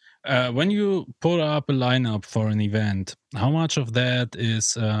 When you put up a lineup for an event, how much of that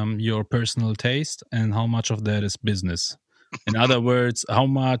is your personal taste and how much of that is business? In other words, how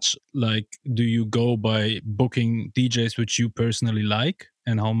much do you go by booking DJs which you personally like,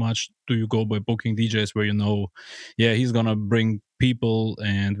 and how much do you go by booking DJs where he's gonna bring people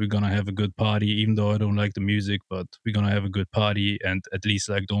and we're gonna have a good party, even though I don't like the music, but we're gonna have a good party and at least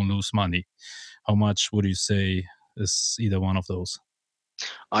don't lose money. How much would you say is either one of those?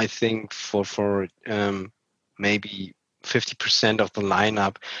 I think for maybe 50% of the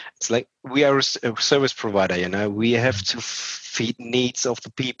lineup, it's like we are a service provider, we have to feed needs of the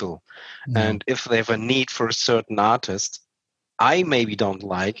people. And if they have a need for a certain artist I maybe don't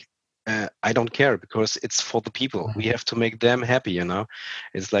like, I don't care, because it's for the people. We have to make them happy,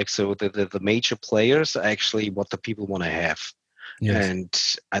 It's like, so the major players are actually what the people want to have. And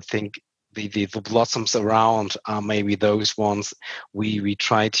I think the blossoms around are maybe those ones we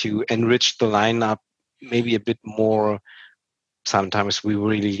try to enrich the lineup maybe a bit more. Sometimes we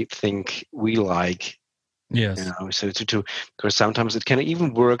really think we like, so because sometimes it can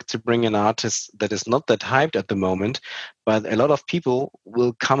even work to bring an artist that is not that hyped at the moment, but a lot of people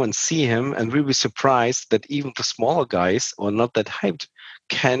will come and see him and we'll be surprised that even the smaller guys or not that hyped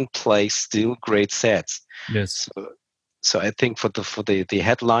can play still great sets. So I think for the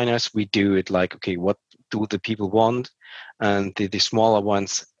headliners, we do it like, okay, what do the people want? And the smaller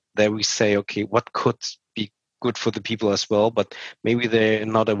ones, there we say, okay, what could be good for the people as well, but maybe they're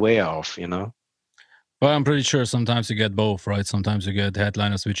not aware of, Well, I'm pretty sure sometimes you get both, right? Sometimes you get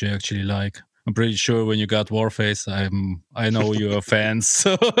headliners which you actually like. I'm pretty sure when you got Warface, I know you're a fan,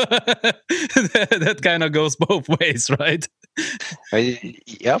 so that kind of goes both ways, right?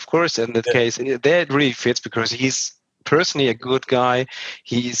 Yeah, of course. In that case, that really fits because he's personally a good guy.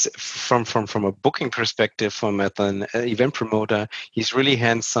 He's from a booking perspective, from an event promoter. He's really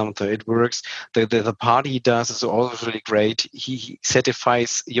handsome. So it works. The party he does is always really great. He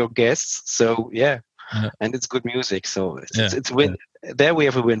certifies your guests. So yeah, and it's good music. So it's win. There we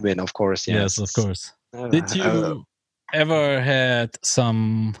have a win-win, of course. Yes, of course. Did you ever had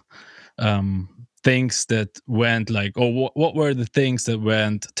some things that went like, or what were the things that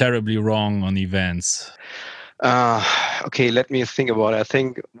went terribly wrong on events? Okay, let me think about it. I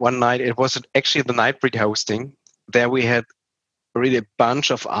think one night, it was actually the Nightbreed hosting. There we had really a bunch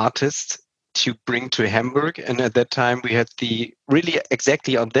of artists to bring to Hamburg. And at that time, we had really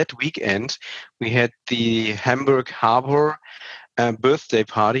exactly on that weekend, we had the Hamburg Harbor birthday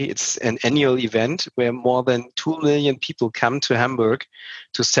party. It's an annual event where more than 2 million people come to Hamburg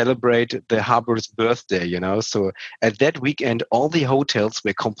to celebrate the harbor's birthday, So at that weekend, all the hotels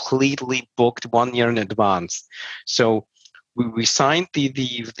were completely booked 1 year in advance. So we signed the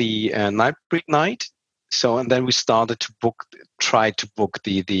Nightbreed night. So, and then we started to try to book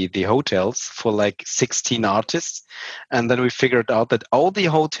the hotels for like 16 artists. And then we figured out that all the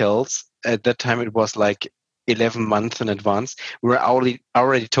hotels at that time, it was like 11 months in advance, we were already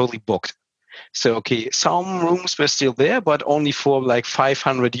totally booked. So, okay, some rooms were still there, but only for like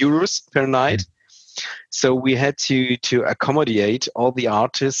 500 euros per night. So we had to accommodate all the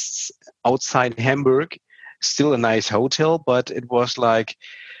artists outside Hamburg, still a nice hotel, but it was like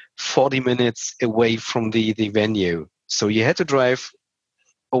 40 minutes away from the venue. So you had to drive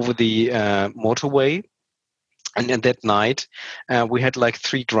over the motorway. And then that night, we had like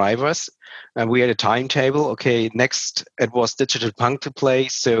 3 drivers. We had a timetable. Okay, next it was Digital Punk to play.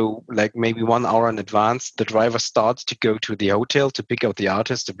 So like maybe 1 hour in advance, the driver starts to go to the hotel to pick up the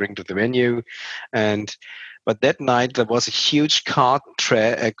artist to bring to the venue. But that night there was a huge car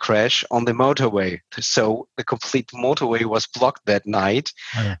crash on the motorway. So the complete motorway was blocked that night.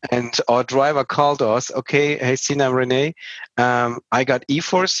 And our driver called us. Okay, hey, Sina Rene, I got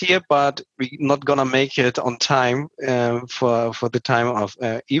E-Force here, but we're not gonna make it on time for the time of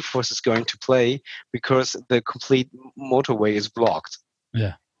E-Force is going to play because the complete motorway is blocked.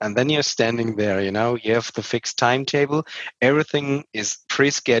 Yeah. And then you're standing there, you have the fixed timetable. Everything is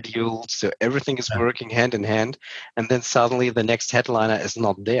pre-scheduled. So everything is working hand in hand. And then suddenly the next headliner is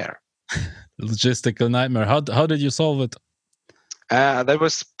not there. Logistical nightmare. How did you solve it? That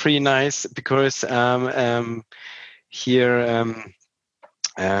was pretty nice because here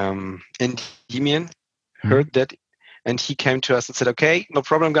Endymion heard that. And he came to us and said, okay, no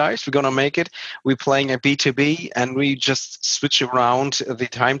problem, guys. We're going to make it. We're playing a B2B, and we just switch around the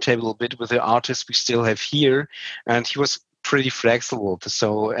timetable a bit with the artists we still have here. And he was pretty flexible.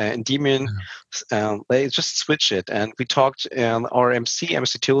 So Endymion, they just switch it. And we talked, our MC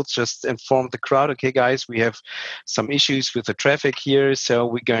Tools just informed the crowd, okay, guys, we have some issues with the traffic here. So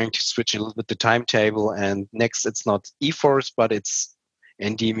we're going to switch a little bit the timetable. And next, it's not E-Force, but it's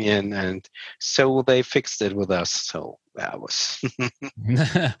Endymion, and so they fixed it with us. So that was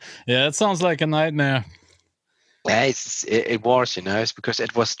yeah, it sounds like a nightmare. Yeah, it was, it's because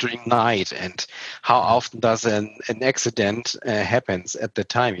it was during night, and how often does an accident happens at the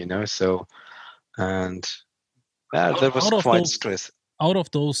time, So, and that was quite stress. Out of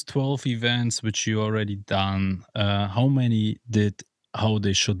those 12 events which you already done, how many did how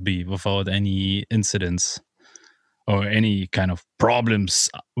they should be without any incidents? Or any kind of problems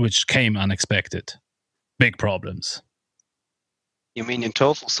which came unexpected, big problems. You mean in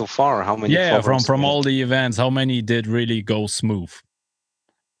total so far? How many? Yeah, from all the events, how many did really go smooth?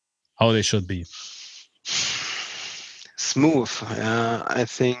 How they should be? Smooth. I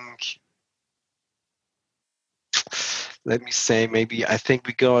think. Let me say, maybe I think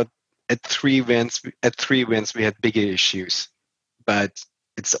we got at 3 events. At 3 events, we had bigger issues, but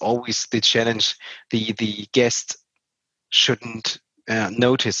it's always the challenge. The guest shouldn't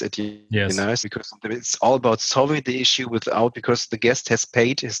notice it, yes. Because it's all about solving the issue because the guest has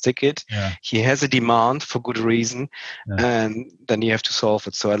paid his ticket. He has a demand for good reason, and then you have to solve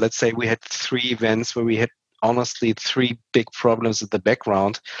it. So let's say we had 3 events where we had honestly 3 big problems in the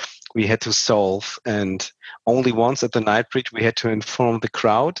background we had to solve, and only once at the Nightbreed we had to inform the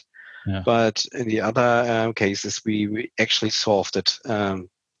crowd. But in the other cases we actually solved it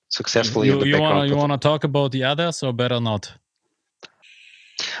successfully. You want to talk about the others, or better not?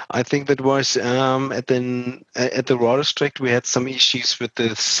 I think that was at the Raw District. We had some issues with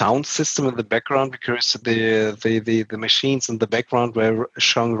the sound system in the background because the machines in the background were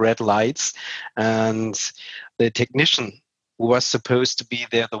showing red lights, and the technician who was supposed to be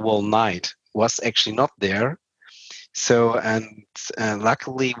there the whole night was actually not there. So, and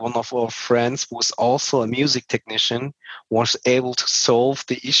luckily, one of our friends, who was also a music technician, was able to solve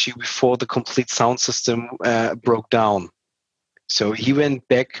the issue before the complete sound system broke down. So he went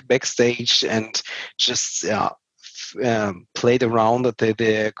backstage and just played around with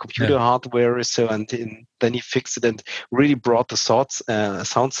the computer hardware. So then he fixed it and really brought the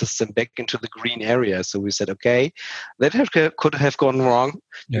sound system back into the green area. So we said, okay, that could have gone wrong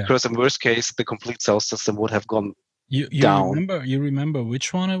because in worst case, the complete sound system would have gone You down. remember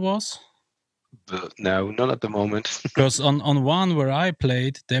which one it was? But no, not at the moment. Because on one where I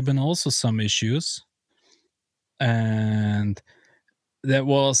played, there have been also some issues, and that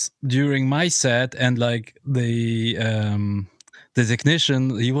was during my set, and like the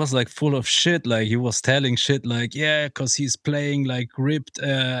technician, he was like full of shit. Like he was telling shit like, yeah, because he's playing like ripped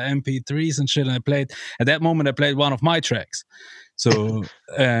MP3s and shit. And I played at that moment, I played one of my tracks. So,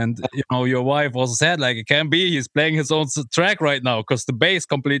 and you know, your wife was sad, like it can't be he's playing his own track right now because the bass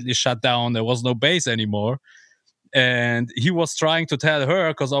completely shut down. There was no bass anymore. And he was trying to tell her,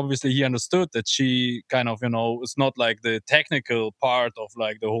 because obviously he understood that she kind of, you know, it's not like the technical part of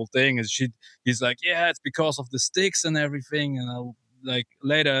like the whole thing. Is he's like, yeah, it's because of the sticks and everything. And like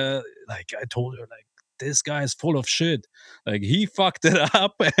later, like I told her, like, this guy is full of shit. Like he fucked it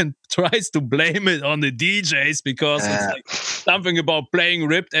up and tries to blame it on the DJs because it's like something about playing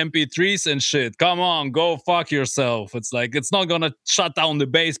ripped MP3s and shit. Come on, go fuck yourself. It's like it's not gonna shut down the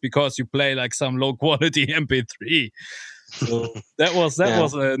bass because you play like some low quality MP3. So that was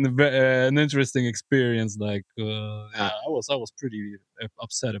an interesting experience. Like I was pretty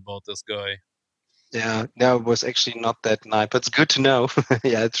upset about this guy. Yeah, no, it was actually not that nice, but it's good to know.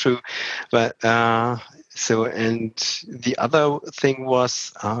 Yeah, true. But so, and the other thing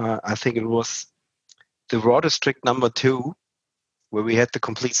was, I think it was the Raw District number 2, where we had the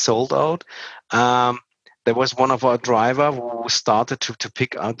complete sold out. There was one of our driver who started to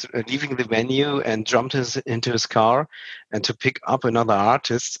pick out, leaving the venue and jumped into his car and to pick up another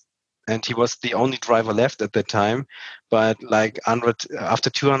artist. And he was the only driver left at that time. But like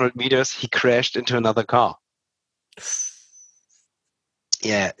after 200 meters, he crashed into another car.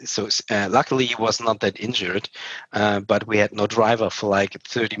 Yeah, so luckily he was not that injured, but we had no driver for like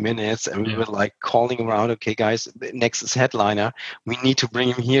 30 minutes, and we were like calling around, okay, guys, next is headliner, we need to bring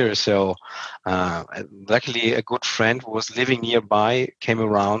him here. So luckily a good friend who was living nearby came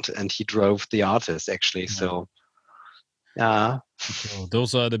around and he drove the artist actually. So so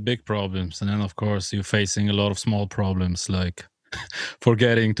those are the big problems. And then of course you're facing a lot of small problems like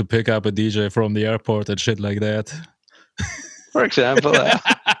forgetting to pick up a DJ from the airport and shit like that. For example,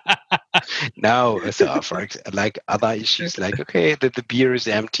 no, so for like other issues, like okay, the beer is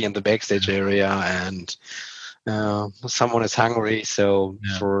empty in the backstage area, and someone is hungry. So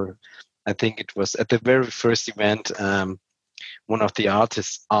I think it was at the very first event, one of the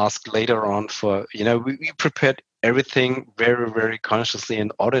artists asked later on for, we prepared everything very, very consciously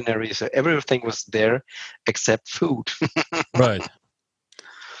and ordinary, so everything was there except food. Right.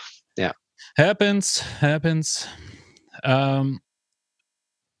 Yeah. Happens.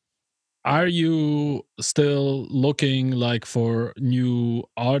 Are you still looking like for new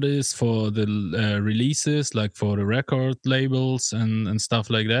artists for the releases, like for the record labels and stuff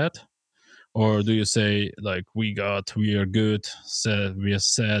like that? Or do you say like we are good, we are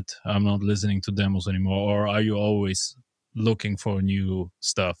set, I'm not listening to demos anymore? Or are you always looking for new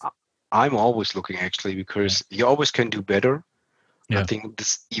stuff? I'm always looking actually, because you always can do better. I think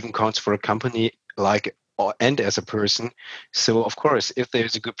this even counts for a company and as a person. So of course, if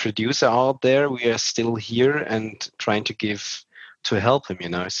there's a good producer out there, we are still here and trying to help him,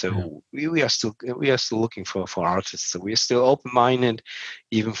 So we are still looking for artists. So we are still open-minded,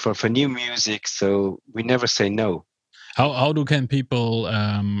 even for new music. So we never say no. How can people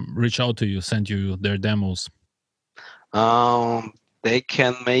reach out to you, send you their demos? They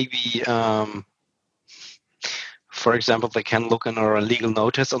can maybe. For example, they can look on our legal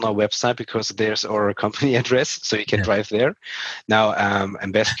notice on our website, because there's our company address, so you can drive there. Now,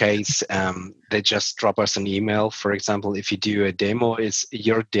 in best case, they just drop us an email. For example, if you do a demo, it's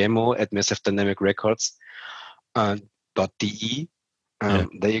your demo at massivedynamicrecords.de.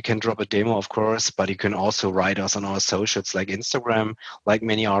 There you can drop a demo, of course, but you can also write us on our socials like Instagram, like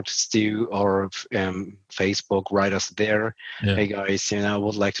many artists do, or Facebook. Write us there. Hey guys, I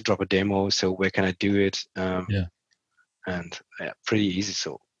would like to drop a demo. So where can I do it? and pretty easy.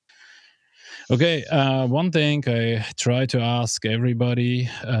 So Okay, one thing I try to ask everybody.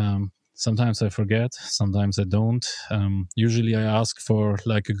 Sometimes I forget, sometimes I don't. Usually, I ask for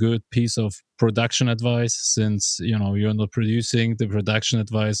like a good piece of production advice. Since you're not producing, the production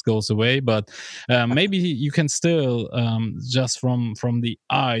advice goes away. But maybe you can still, just from the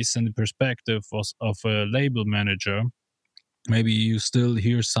eyes and the perspective of a label manager, maybe you still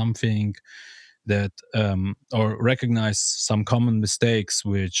hear something that or recognize some common mistakes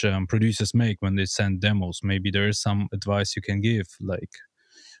which producers make when they send demos. Maybe there is some advice you can give, like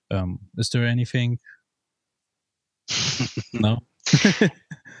is there anything? No.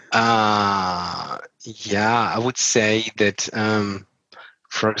 yeah, I would say that,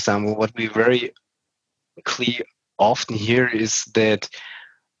 for example, what we very clear often hear is that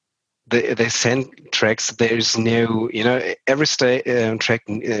they send tracks. There's no, every track.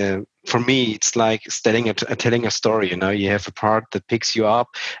 For me, it's like telling a story. You have a part that picks you up,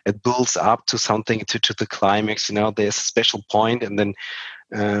 it builds up to something, to the climax. There's a special point, and then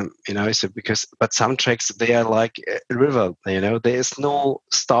so but some tracks, they are like a river. There is no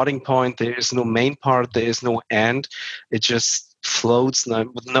starting point, there is no main part, there is no end. It just floats,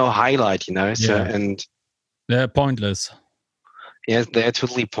 with no highlight. So, Yeah, and they're pointless. yes, they're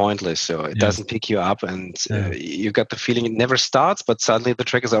totally pointless. So it Yes. doesn't pick you up, and Yeah. you got the feeling it never starts, but suddenly the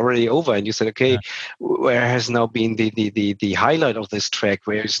track is already over, and you said, okay, Yeah. where has now been the highlight of this track?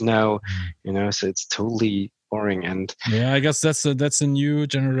 Where is now, so it's totally boring. And Yeah, I guess that's a new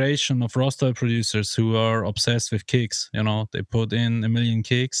generation of raw style producers who are obsessed with kicks. They put in a million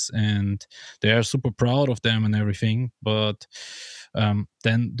kicks and they are super proud of them and everything. But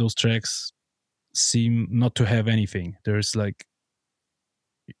then those tracks seem not to have anything. There's like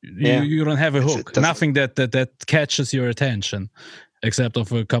yeah, you don't have a it hook, doesn't. nothing that catches your attention, except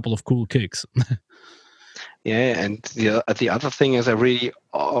of a couple of cool kicks. Yeah, and the other thing is, I really,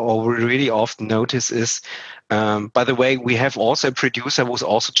 or we really often notice is, by the way, we have also a producer who's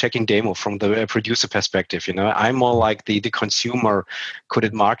also checking demo from the producer perspective. I'm more like the consumer, could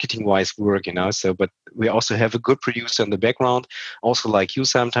it marketing wise work? So, but we also have a good producer in the background. Also, like you,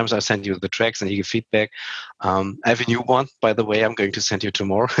 sometimes I send you the tracks and you give feedback. I have a new one, by the way. I'm going to send you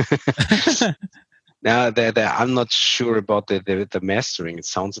tomorrow. Now, I'm not sure about the mastering. It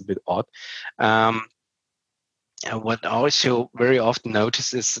sounds a bit odd. Um, and what I also very often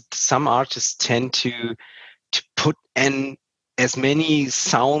notice is that some artists tend to put in as many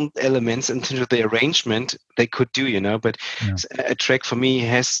sound elements into the arrangement they could do, but Yeah. a track for me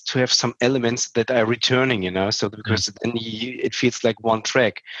has to have some elements that are returning, so Yes. because then it feels like one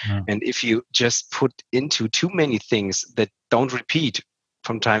track. Yeah. And if you just put into too many things that don't repeat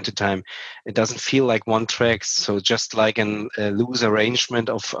from time to time, it doesn't feel like one track. So just like a loose arrangement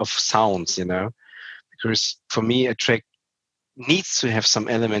of sounds, because for me a track needs to have some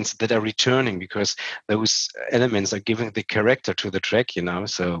elements that are returning, because those elements are giving the character to the track,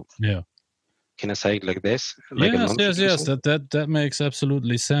 so Yeah. can I say it like this, like a Yes, yes, yes. non-producer? That makes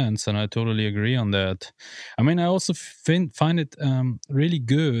absolutely sense, and I totally agree on that. I mean, I also find it really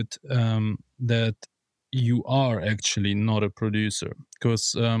good that you are actually not a producer,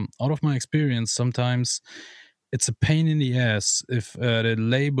 because out of my experience, sometimes it's a pain in the ass if the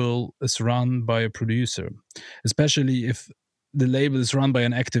label is run by a producer, especially if the label is run by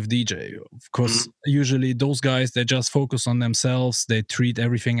an active DJ. Of course, Mm, usually those guys, they just focus on themselves. They treat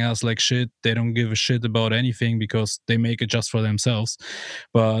everything else like shit. They don't give a shit about anything because they make it just for themselves.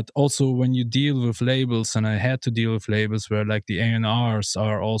 But also when you deal with labels, and I had to deal with labels where like the A&Rs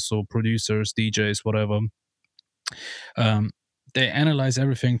are also producers, DJs, whatever. Um, they analyze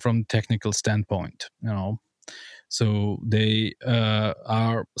everything from technical standpoint, so they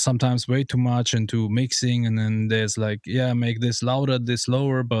are sometimes way too much into mixing, and then there's like, yeah, make this louder, this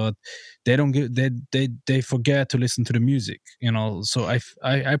lower, but they don't get they forget to listen to the music, so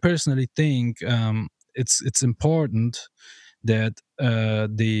I personally think it's important that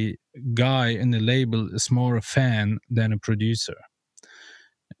the guy in the label is more a fan than a producer.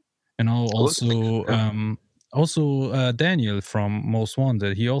 totally. Also, Yeah. Daniel from Most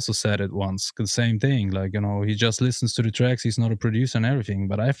Wanted, he also said it once, the same thing. Like, he just listens to the tracks. He's not a producer and everything.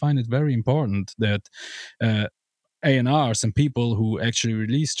 But I find it very important that uh, A&Rs and people who actually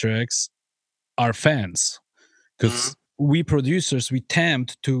release tracks are fans, Mm, because we producers, we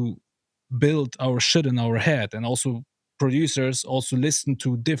tempt to build our shit in our head, and also producers also listen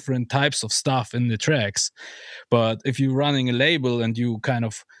to different types of stuff in the tracks. But if you're running a label and you kind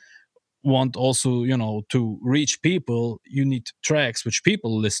of want also to reach people, you need tracks which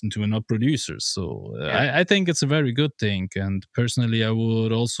people listen to and not producers. So yeah. I think it's a very good thing, and personally I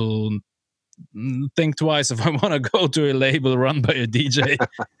would also think twice if I want to go to a label run by a DJ.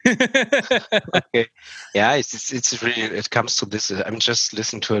 Okay, yeah, it's really, it comes to this. I'm just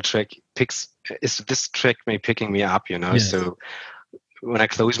listening to a track. Is this track may picking me up? Yes. So when I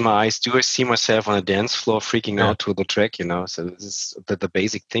close my eyes, do I see myself on a dance floor freaking Yeah. out to the track? So this is the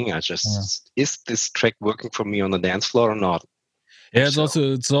basic thing. Is this track working for me on the dance floor or not? Yeah, it's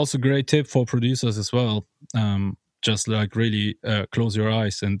also a great tip for producers as well. Just like really close your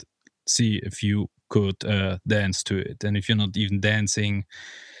eyes and see if you could dance to it, and if you're not even dancing,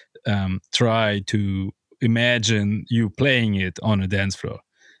 try to imagine you playing it on a dance floor.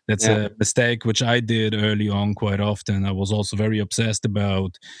 That's Yeah. a mistake which I did early on quite often. I was also very obsessed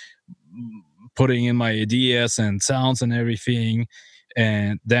about putting in my ideas and sounds and everything,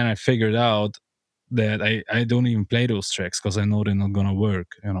 and then I figured out that I don't even play those tracks because I know they're not gonna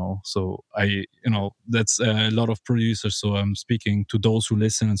work, So that's a lot of producers. So I'm speaking to those who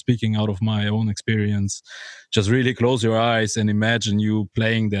listen and speaking out of my own experience. Just really close your eyes and imagine you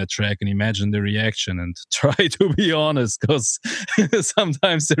playing that track and imagine the reaction and try to be honest, because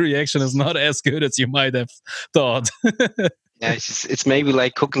sometimes the reaction is not as good as you might have thought. Yeah, it's maybe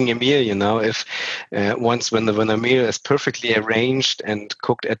like cooking a meal. If once when the meal is perfectly arranged and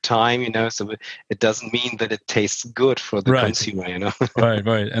cooked at time, so it doesn't mean that it tastes good for the Right. consumer.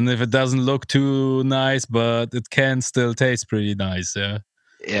 Right. And if it doesn't look too nice, but it can still taste pretty nice, yeah.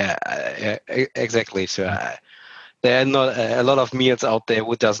 Yeah, exactly. So there are not a lot of meals out there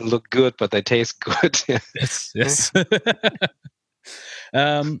who doesn't look good, but they taste good. Yes.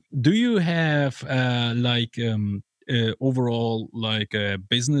 Do you have overall like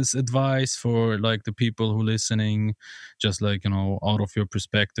business advice for like the people who listening, just like out of your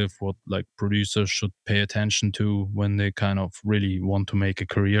perspective, what like producers should pay attention to when they kind of really want to make a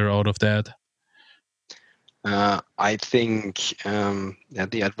career out of that? I think that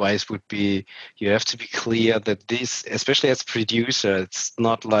the advice would be you have to be clear that this, especially as a producer, it's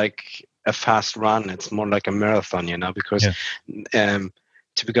not like a fast run. It's more like a marathon, because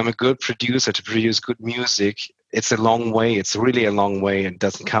to become a good producer, to produce good music, it's a long way. It's really a long way. It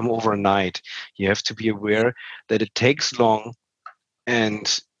doesn't come overnight. You have to be aware that it takes long,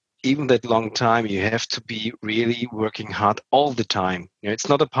 and even that long time, you have to be really working hard all the time. It's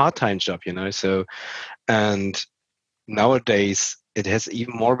not a part-time job, So, and nowadays it has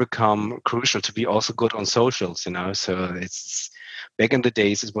even more become crucial to be also good on socials. So it's back in the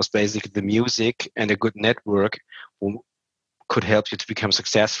days it was basically the music and a good network who could help you to become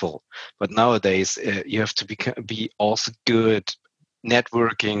successful, but nowadays you have to be also good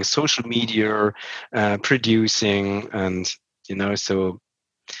networking, social media, producing, and so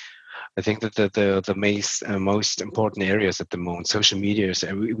I think that the most important areas at the moment, social media,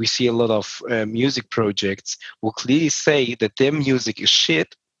 and we see a lot of music projects will clearly say that their music is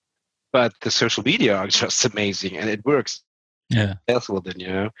shit, but the social media are just amazing and it works. Yeah. Well,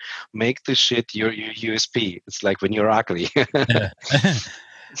 then make the shit your USP. It's like when you're ugly. Yeah.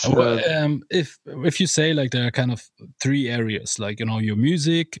 So, If you say like there are kind of three areas, like your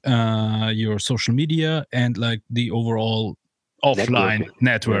music, your social media, and like the overall offline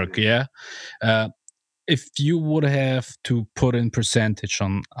network, yeah. If you would have to put in percentage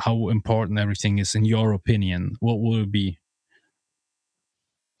on how important everything is in your opinion, what would it be?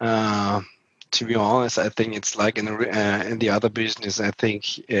 To be honest, I think it's like in the other business. I think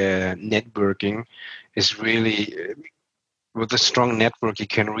networking is really with a strong network you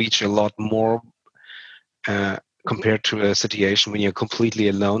can reach a lot more compared to a situation when you're completely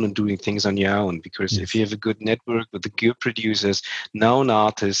alone and doing things on your own. Because if you have a good network with the good producers, known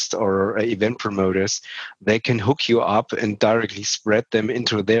artists, or event promoters, they can hook you up and directly spread them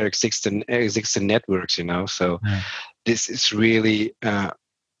into their existing networks. So this is really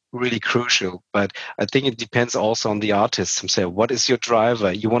really crucial. But I think it depends also on the artist himself. What is your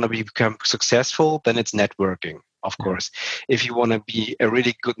driver? You want to become successful, then it's networking, of course. If you want to be a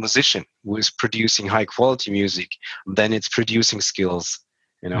really good musician who is producing high quality music, then it's producing skills,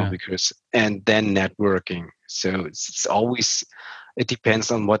 because, and then networking. So it's always, it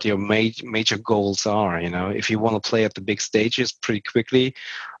depends on what your major goals are. If you want to play at the big stages pretty quickly,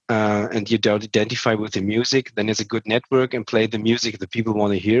 and you don't identify with the music, then it's a good network and play the music that people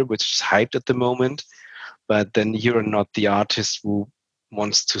want to hear, which is hyped at the moment. But then you're not the artist who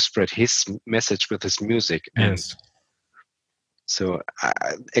wants to spread his message with his music. And so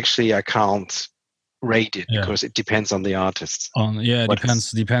I can't rate it because it depends on the artist.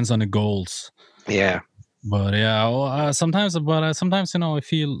 Depends on the goals. Yeah. But sometimes I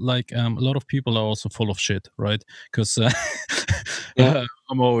feel like a lot of people are also full of shit, right? Because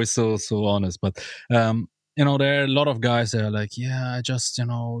I'm always so honest. But there are a lot of guys that are like, yeah, I just,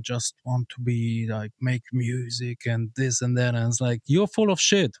 just want to be like, make music and this and that. And it's like, you're full of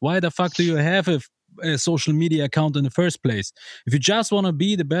shit. Why the fuck do you have a social media account in the first place? If you just want to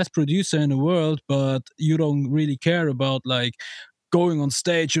be the best producer in the world, but you don't really care about like going on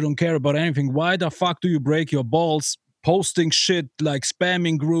stage, you don't care about anything, why the fuck do you break your balls posting shit, like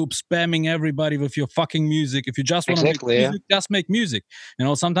spamming groups, spamming everybody with your fucking music? If you just want to make Exactly. Yeah. music, just make music.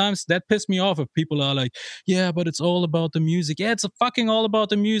 Sometimes that pisses me off if people are like, yeah, but it's all about the music. Yeah, it's fucking all about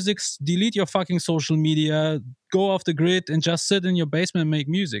the music. Delete your fucking social media, go off the grid and just sit in your basement and make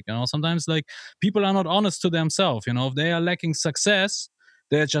music. Sometimes like people are not honest to themselves. If they are lacking success,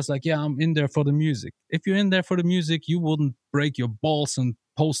 they're just like, yeah, I'm in there for the music. If you're in there for the music, you wouldn't break your balls and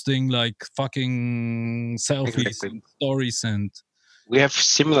posting like fucking selfies Exactly. and stories and We have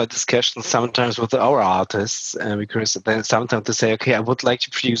similar discussions sometimes with our artists, because then sometimes they say, okay, I would like to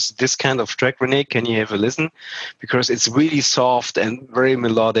produce this kind of track, Renee, can you have a listen? Because it's really soft and very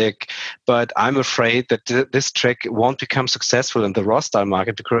melodic, but I'm afraid that this track won't become successful in the raw style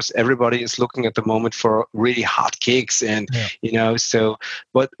market because everybody is looking at the moment for really hard kicks. And so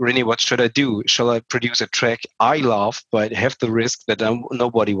Renee, what should I do? Shall I produce a track I love but have the risk that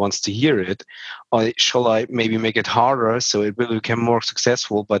nobody wants to hear it? Or shall I maybe make it harder so it will become more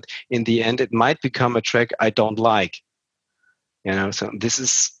successful, but in the end it might become a track I don't like? So this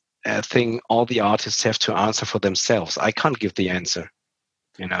is a thing all the artists have to answer for themselves. I can't give the answer.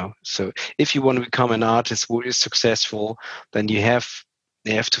 So if you want to become an artist who is successful, then you have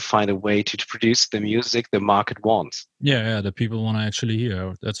to find a way to produce the music the market wants. yeah, the people want to actually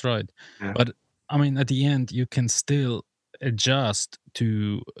hear. That's right. Yeah. But I mean, at the end, you can still adjust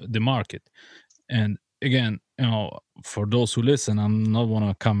to the market. And again, for those who listen, I'm not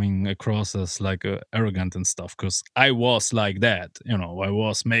wanna coming across as like arrogant and stuff, because I was like that. I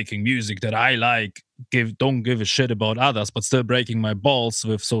was making music that I like, don't give a shit about others, but still breaking my balls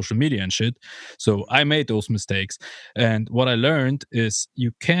with social media and shit. So I made those mistakes, and what I learned is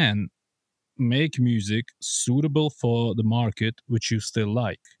you can make music suitable for the market which you still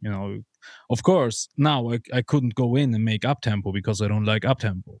like. Of course, now I couldn't go in and make up tempo because I don't like up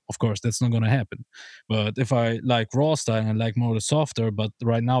tempo. Of course, that's not going to happen. But if I like raw style and I like more the softer, but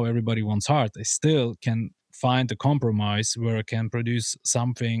right now everybody wants hard, I still can find a compromise where I can produce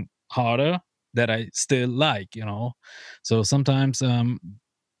something harder that I still like. So sometimes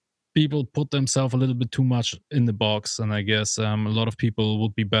people put themselves a little bit too much in the box, and I guess a lot of people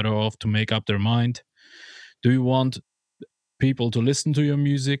would be better off to make up their mind. Do you want people to listen to your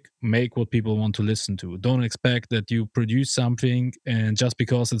music? Make what people want to listen to. Don't expect that you produce something and just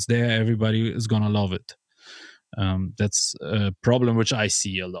because it's there everybody is gonna love it. That's a problem which I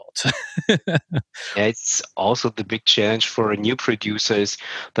see a lot. Yeah, it's also the big challenge for a new producer is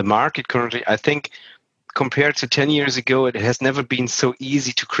the market currently. I think compared to 10 years ago, it has never been so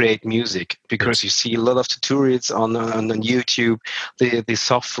easy to create music because Yes. you see a lot of tutorials on YouTube. The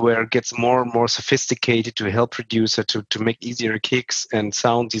software gets more and more sophisticated to help producer to make easier kicks and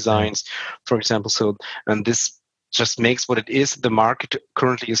sound Yeah. designs, for example. So, and this just makes what it is. The market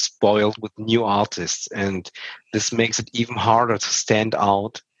currently is spoiled with new artists, and this makes it even harder to stand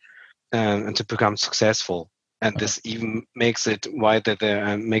out and to become successful. And Uh, this even makes it why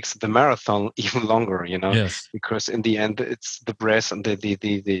makes the marathon even longer, yes. because in the end it's the breadth and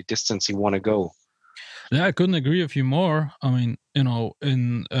the distance you want to go. Yeah, I couldn't agree with you more. I mean, in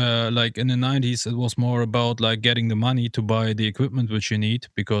like in the 90s, it was more about like getting the money to buy the equipment which you need,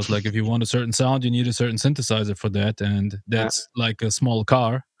 because like if you want a certain sound, you need a certain synthesizer for that, and Yeah, that's like a small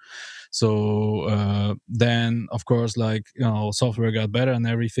car. So then, of course, like software got better and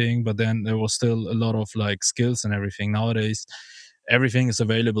everything, but then there was still a lot of like skills and everything. Nowadays, everything is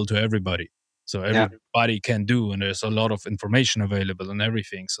available to everybody, so yeah, everybody can do, and there's a lot of information available and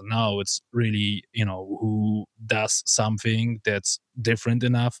everything. So now it's really who does something that's different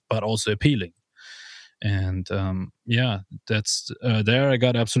enough but also appealing. And yeah, that's there I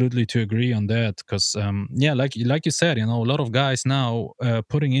got absolutely to agree on that, because yeah, like you said, a lot of guys now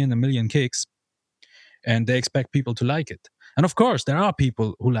putting in a million kicks and they expect people to like it. And of course there are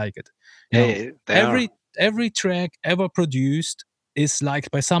people who like it. you know yeah, they are. every track ever produced is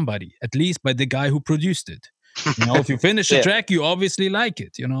liked by somebody, at least by the guy who produced it. If you finish a Yeah, track, you obviously like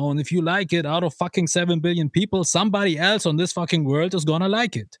it, and if you like it, out of fucking 7 billion people, somebody else on this fucking world is gonna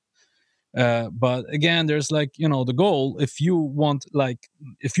like it. But again, there's like the goal. If you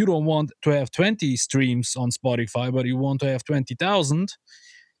don't want to have 20 streams on Spotify, but you want to have 20,000,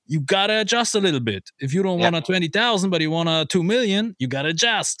 you gotta adjust a little bit. If you don't yeah. want a 20,000 but you want a 2 million, you gotta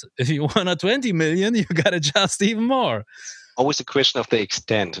adjust. If you want a 20 million, you gotta adjust even more. Always a question of the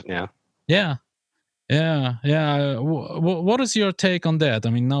extent. Yeah. Yeah. Yeah. What is your take on that? I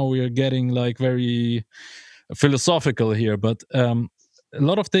mean, now we are getting like very philosophical here, but a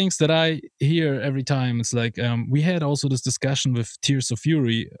lot of things that I hear every time, it's like we had also this discussion with Tears of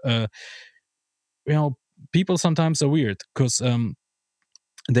Fury. You know, people sometimes are weird because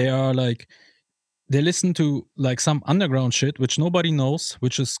they are like they listen to like some underground shit which nobody knows,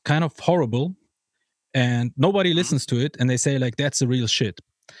 which is kind of horrible, and nobody Mhm. listens to it, and they say like that's the real shit.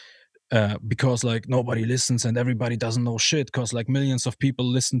 Because like nobody listens and everybody doesn't know shit because like millions of people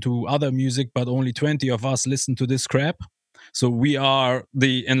listen to other music but only 20 of us listen to this crap, so we are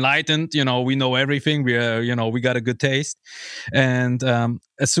the enlightened, we know everything, we are, we got a good taste. And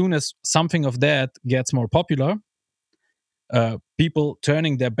as soon as something of that gets more popular, people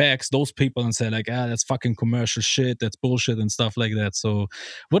turning their backs those people and say like, that's fucking commercial shit, that's bullshit and stuff like that. So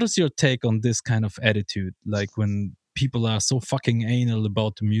what is your take on this kind of attitude, like when people are so fucking anal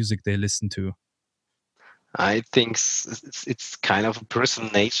about the music they listen to? I think it's kind of a personal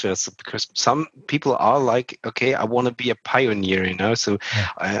nature. So because some people are like, okay, I want to be a pioneer, So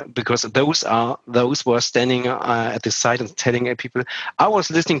Yeah. because those were standing at the side and telling people, I was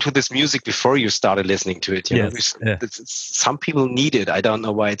listening to this music before you started listening to it. Yes. Yeah. Some people need it. I don't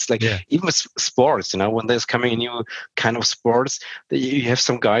know why. It's like Yeah. even with sports. When there's coming a new kind of sports, you have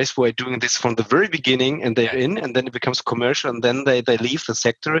some guys who are doing this from the very beginning, and they're in, and then it becomes commercial, and then they leave the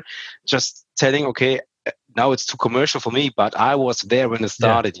sector, just telling, okay, now it's too commercial for me, but I was there when it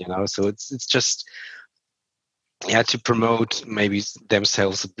Yeah. started, So it's just to promote maybe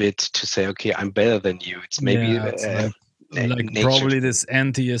themselves a bit, to say, okay, I'm better than you. It's maybe Yeah, it's like nature. probably this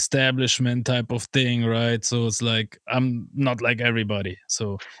anti-establishment type of thing, right? So it's like I'm not like everybody.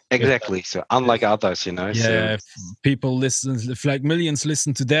 So if Exactly. So if unlike others, So yeah, if people listen, if like millions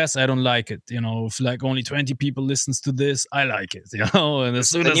listen to this, I don't like it. If like only 20 people listens to this, I like it. And as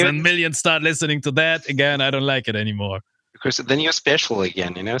soon then as you're a million start listening to that, again, I don't like it anymore. because then you're special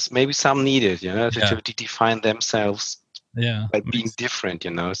again, So maybe some need it, Yeah, to define themselves yeah, by being different,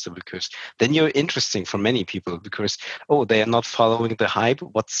 So because then you're interesting for many people, because they are not following the hype.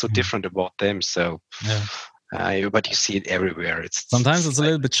 What's so mm, different about them? So, yeah. but you see it everywhere. Sometimes It's it's a like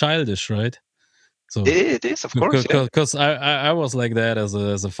little bit childish, right? So it is, of course, yeah. because I was like that as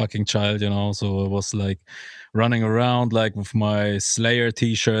a fucking child, so I was like running around like with my Slayer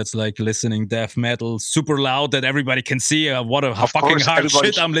t-shirts, like listening death metal super loud that everybody can see what a Of fucking course, hard everybody.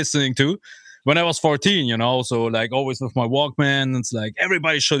 shit I'm listening to when I was 14, so like always with my Walkman, it's like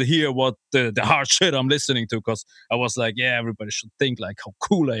everybody should hear what the hard shit I'm listening to, because I was like, yeah, everybody should think like how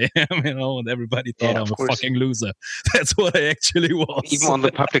cool I am, and everybody thought Yeah, I'm of a course. fucking loser. That's what I actually Even was. on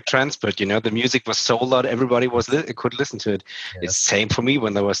the public transport, the music was so loud, everybody could listen to it. It's Yes. same for me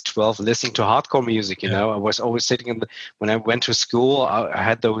when I was 12, listening to hardcore music. Yeah. I was always sitting when I went to school. I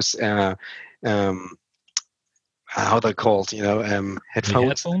had those um, how they're called, Big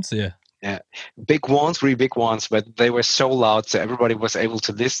headphones. headphones, yeah. Yeah, big ones, really big ones, but they were so loud, so everybody was able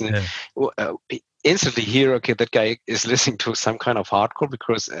to listen. Yeah. Instantly hear, okay, that guy is listening to some kind of hardcore,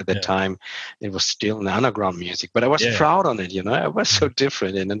 because at that Yeah. time it was still an underground music. But I was Yeah. proud on it, I was so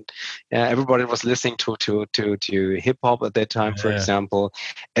different, and then everybody was listening to hip hop at that time. For Yeah. example,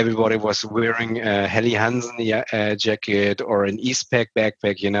 everybody was wearing a Helly Hansen jacket or an Eastpak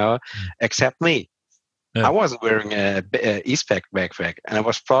backpack, except me. Yeah. I wasn't wearing a Eastpak backpack, and I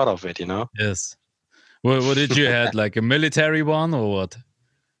was proud of it, Yes. What did you had, like a military one or what?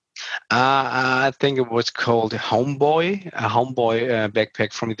 I think it was called a Homeboy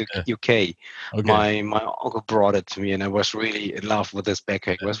backpack from the Yeah. UK. Okay. My uncle brought it to me, and I was really in love with this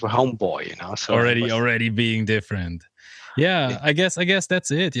backpack. It was for Homeboy, So I was, Already being different. yeah, Yeah, I guess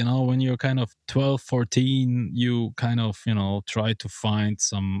that's it, when you're kind of 12, 14, you kind of, try to find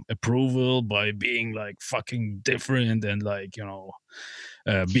some approval by being like fucking different and like,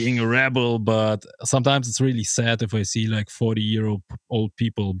 being a rebel. But sometimes it's really sad if I see like 40-year-old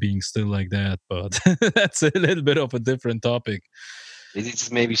people being still like that. But that's a little bit of a different topic.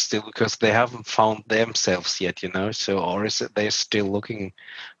 it's maybe still because they haven't found themselves yet, So, or is it they're still looking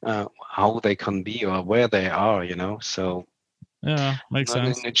how they can be or where they are, So, Yeah, makes not,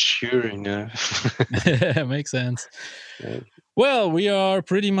 sense. not sure, Makes sense. Yeah. Well, we are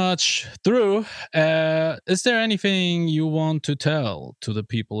pretty much through. Is there anything you want to tell to the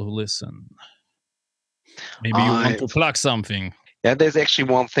people who listen? Maybe you want I to plug something. Yeah, there's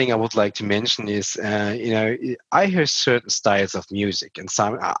actually one thing I would like to mention is, I hear certain styles of music, and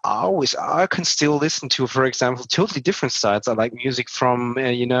some I can still listen to, for example, totally different styles. I like music from,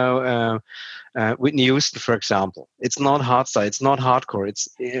 Whitney Houston, for example. It's not hardstyle, it's not hardcore. It's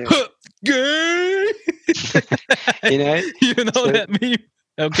Gay! you know, You know so that meme?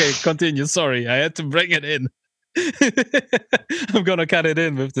 Okay, continue. Sorry, I had to bring it in. I'm gonna cut it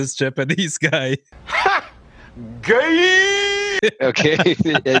in with this Japanese guy. Gay! Okay,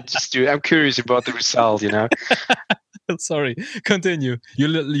 I'm curious about the result. Sorry, continue. You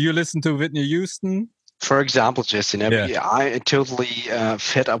listen to Whitney Houston? For example, just Yeah. I totally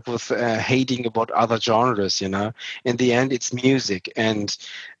fed up with hating about other genres. In the end, it's music, and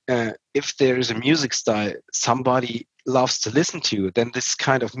if there is a music style somebody loves to listen to, then this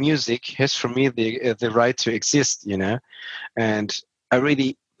kind of music has, for me, the right to exist. And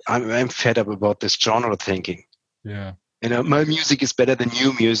I'm fed up about this genre thinking. Yeah. My music is better than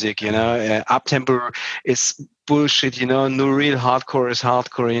new music. Uptempo is bullshit. No real hardcore is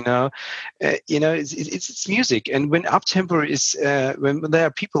hardcore. It's music. And when uptempo is, when there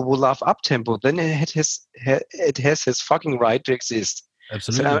are people who love uptempo, then it has his fucking right to exist.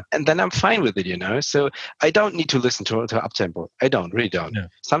 Absolutely. And then I'm fine with it. So I don't need to listen to uptempo. I really don't. Yeah.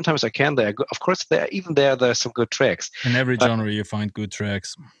 Sometimes I can. Of course, there's some good tracks. In every genre, you find good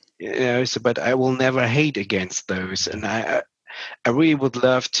tracks. But I will never hate against those, and I really would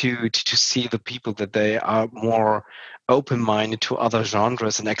love to see the people that they are more open-minded to other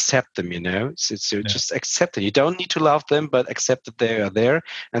genres and accept them. So just accept it. You don't need to love them, but accept that they are there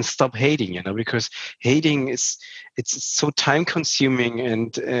and stop hating. Because hating it's so time-consuming,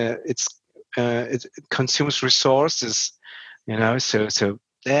 and it consumes resources. So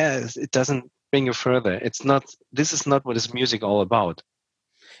it doesn't bring you further. This is not what is music all about.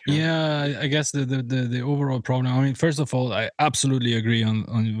 Yeah, I guess the overall problem. I mean, first of all, I absolutely agree on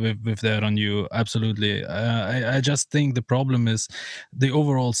with that on you. Absolutely. I just think the problem is the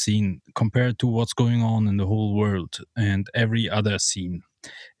overall scene compared to what's going on in the whole world and every other scene.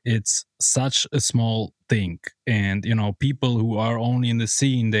 It's such a small thing, and people who are only in the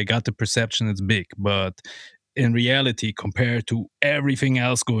scene, they got the perception it's big, but in reality, compared to everything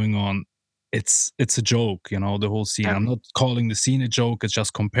else going on, it's a joke. The whole scene. Yeah. I'm not calling the scene a joke. It's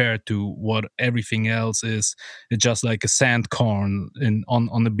just compared to what everything else is. It's just like a sand corn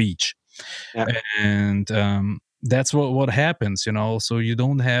on the beach. Yeah. And that's what happens. So you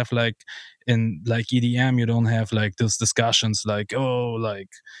don't have like in like EDM, you don't have like those discussions like, oh, like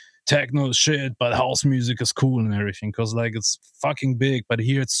techno is shit but house music is cool and everything, because like it's fucking big, but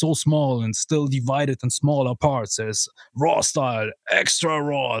here it's so small and still divided in smaller parts. There's raw style, extra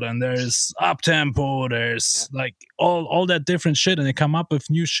raw, and there's up tempo, there's like all that different shit, and they come up with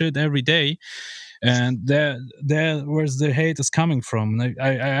new shit every day. And there where's the hate is coming from.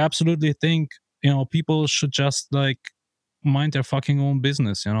 I absolutely think people should just like mind their fucking own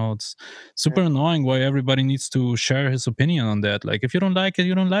business. It's super annoying why everybody needs to share his opinion on that. Like, if you don't like it,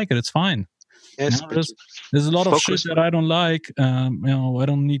 you don't like it. It's fine. Yes, there's a lot of shit that I don't like. I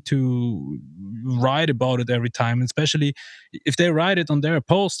don't need to write about it every time, especially if they write it on their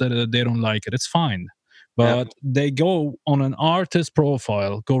post that they don't like it. It's fine. But they go on an artist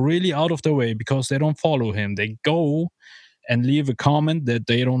profile, go really out of their way because they don't follow him. They go and leave a comment that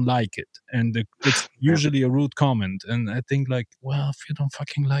they don't like it, and it's usually a rude comment. And I think, like, well, if you don't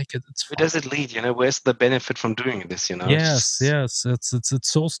fucking like it, it's fine. Where does it lead? Where's the benefit from doing this? Yes, it's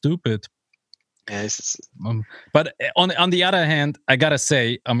so stupid. Yes. But on the other hand, I gotta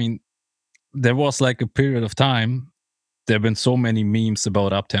say, I mean, there was like a period of time. There have been so many memes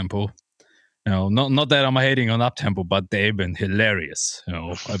about uptempo. Not that I'm hating on uptempo, but they've been hilarious.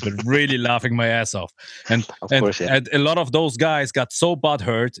 I've been really laughing my ass off. And of course, yeah. And a lot of those guys got so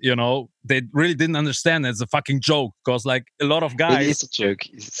butthurt, they really didn't understand it's a fucking joke. Because like a lot of guys, it is a joke.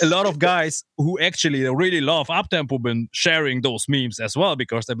 A lot of guys who actually really love uptempo been sharing those memes as well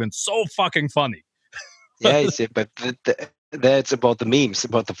because they've been so fucking funny. Yeah, but that's about the memes,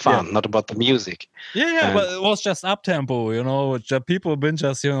 about the fun, not about the music. Yeah, but it was just uptempo, people have been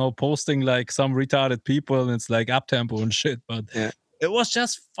just, posting like some retarded people, and it's like uptempo and shit, but it was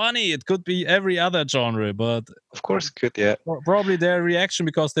just funny. It could be every other genre, but of course it could, yeah. Probably their reaction,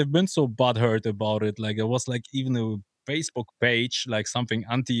 because they've been so butthurt about it. Like, it was like even a Facebook page, like something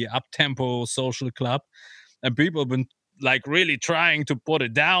anti-uptempo social club, and people have been like really trying to put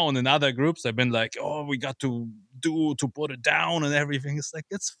it down. In other groups they've been like, oh, we got to put it down and everything. It's like,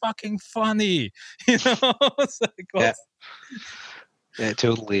 it's fucking funny. It's like, yeah,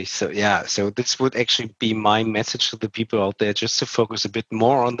 totally. So this would actually be my message to the people out there, just to focus a bit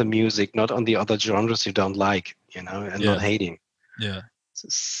more on the music, not on the other genres you don't like, and not hating. Yeah.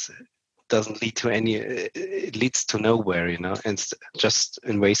 It doesn't lead to it leads to nowhere, and just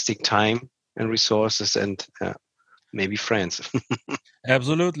in wasting time and resources and maybe friends.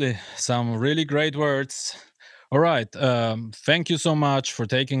 Absolutely. Some really great words. All right. Thank you so much for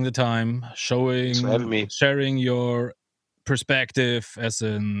taking the time, sharing your perspective as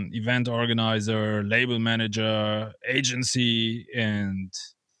an event organizer, label manager, agency, and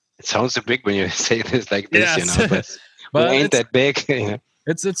it sounds so big when you say this like this, yes, but we but ain't that big.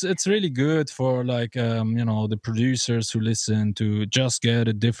 it's really good for like the producers who listen to just get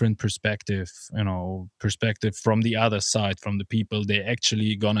a different perspective, perspective from the other side, from the people they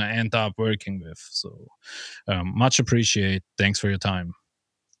actually gonna end up working with. So much appreciate. Thanks for your time.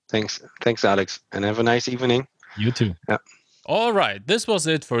 Thanks, Alex, and have a nice evening. You too. Yeah. All right, this was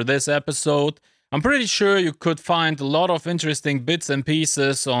it for this episode. I'm pretty sure you could find a lot of interesting bits and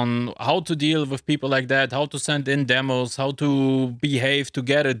pieces on how to deal with people like that, how to send in demos, how to behave to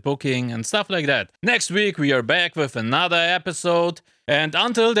get it booking, and stuff like that. Next week, we are back with another episode. And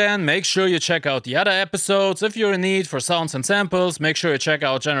until then, make sure you check out the other episodes. If you're in need for sounds and samples, make sure you check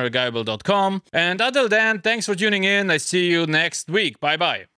out generalgeibel.com. And until then, thanks for tuning in. I see you next week. Bye bye.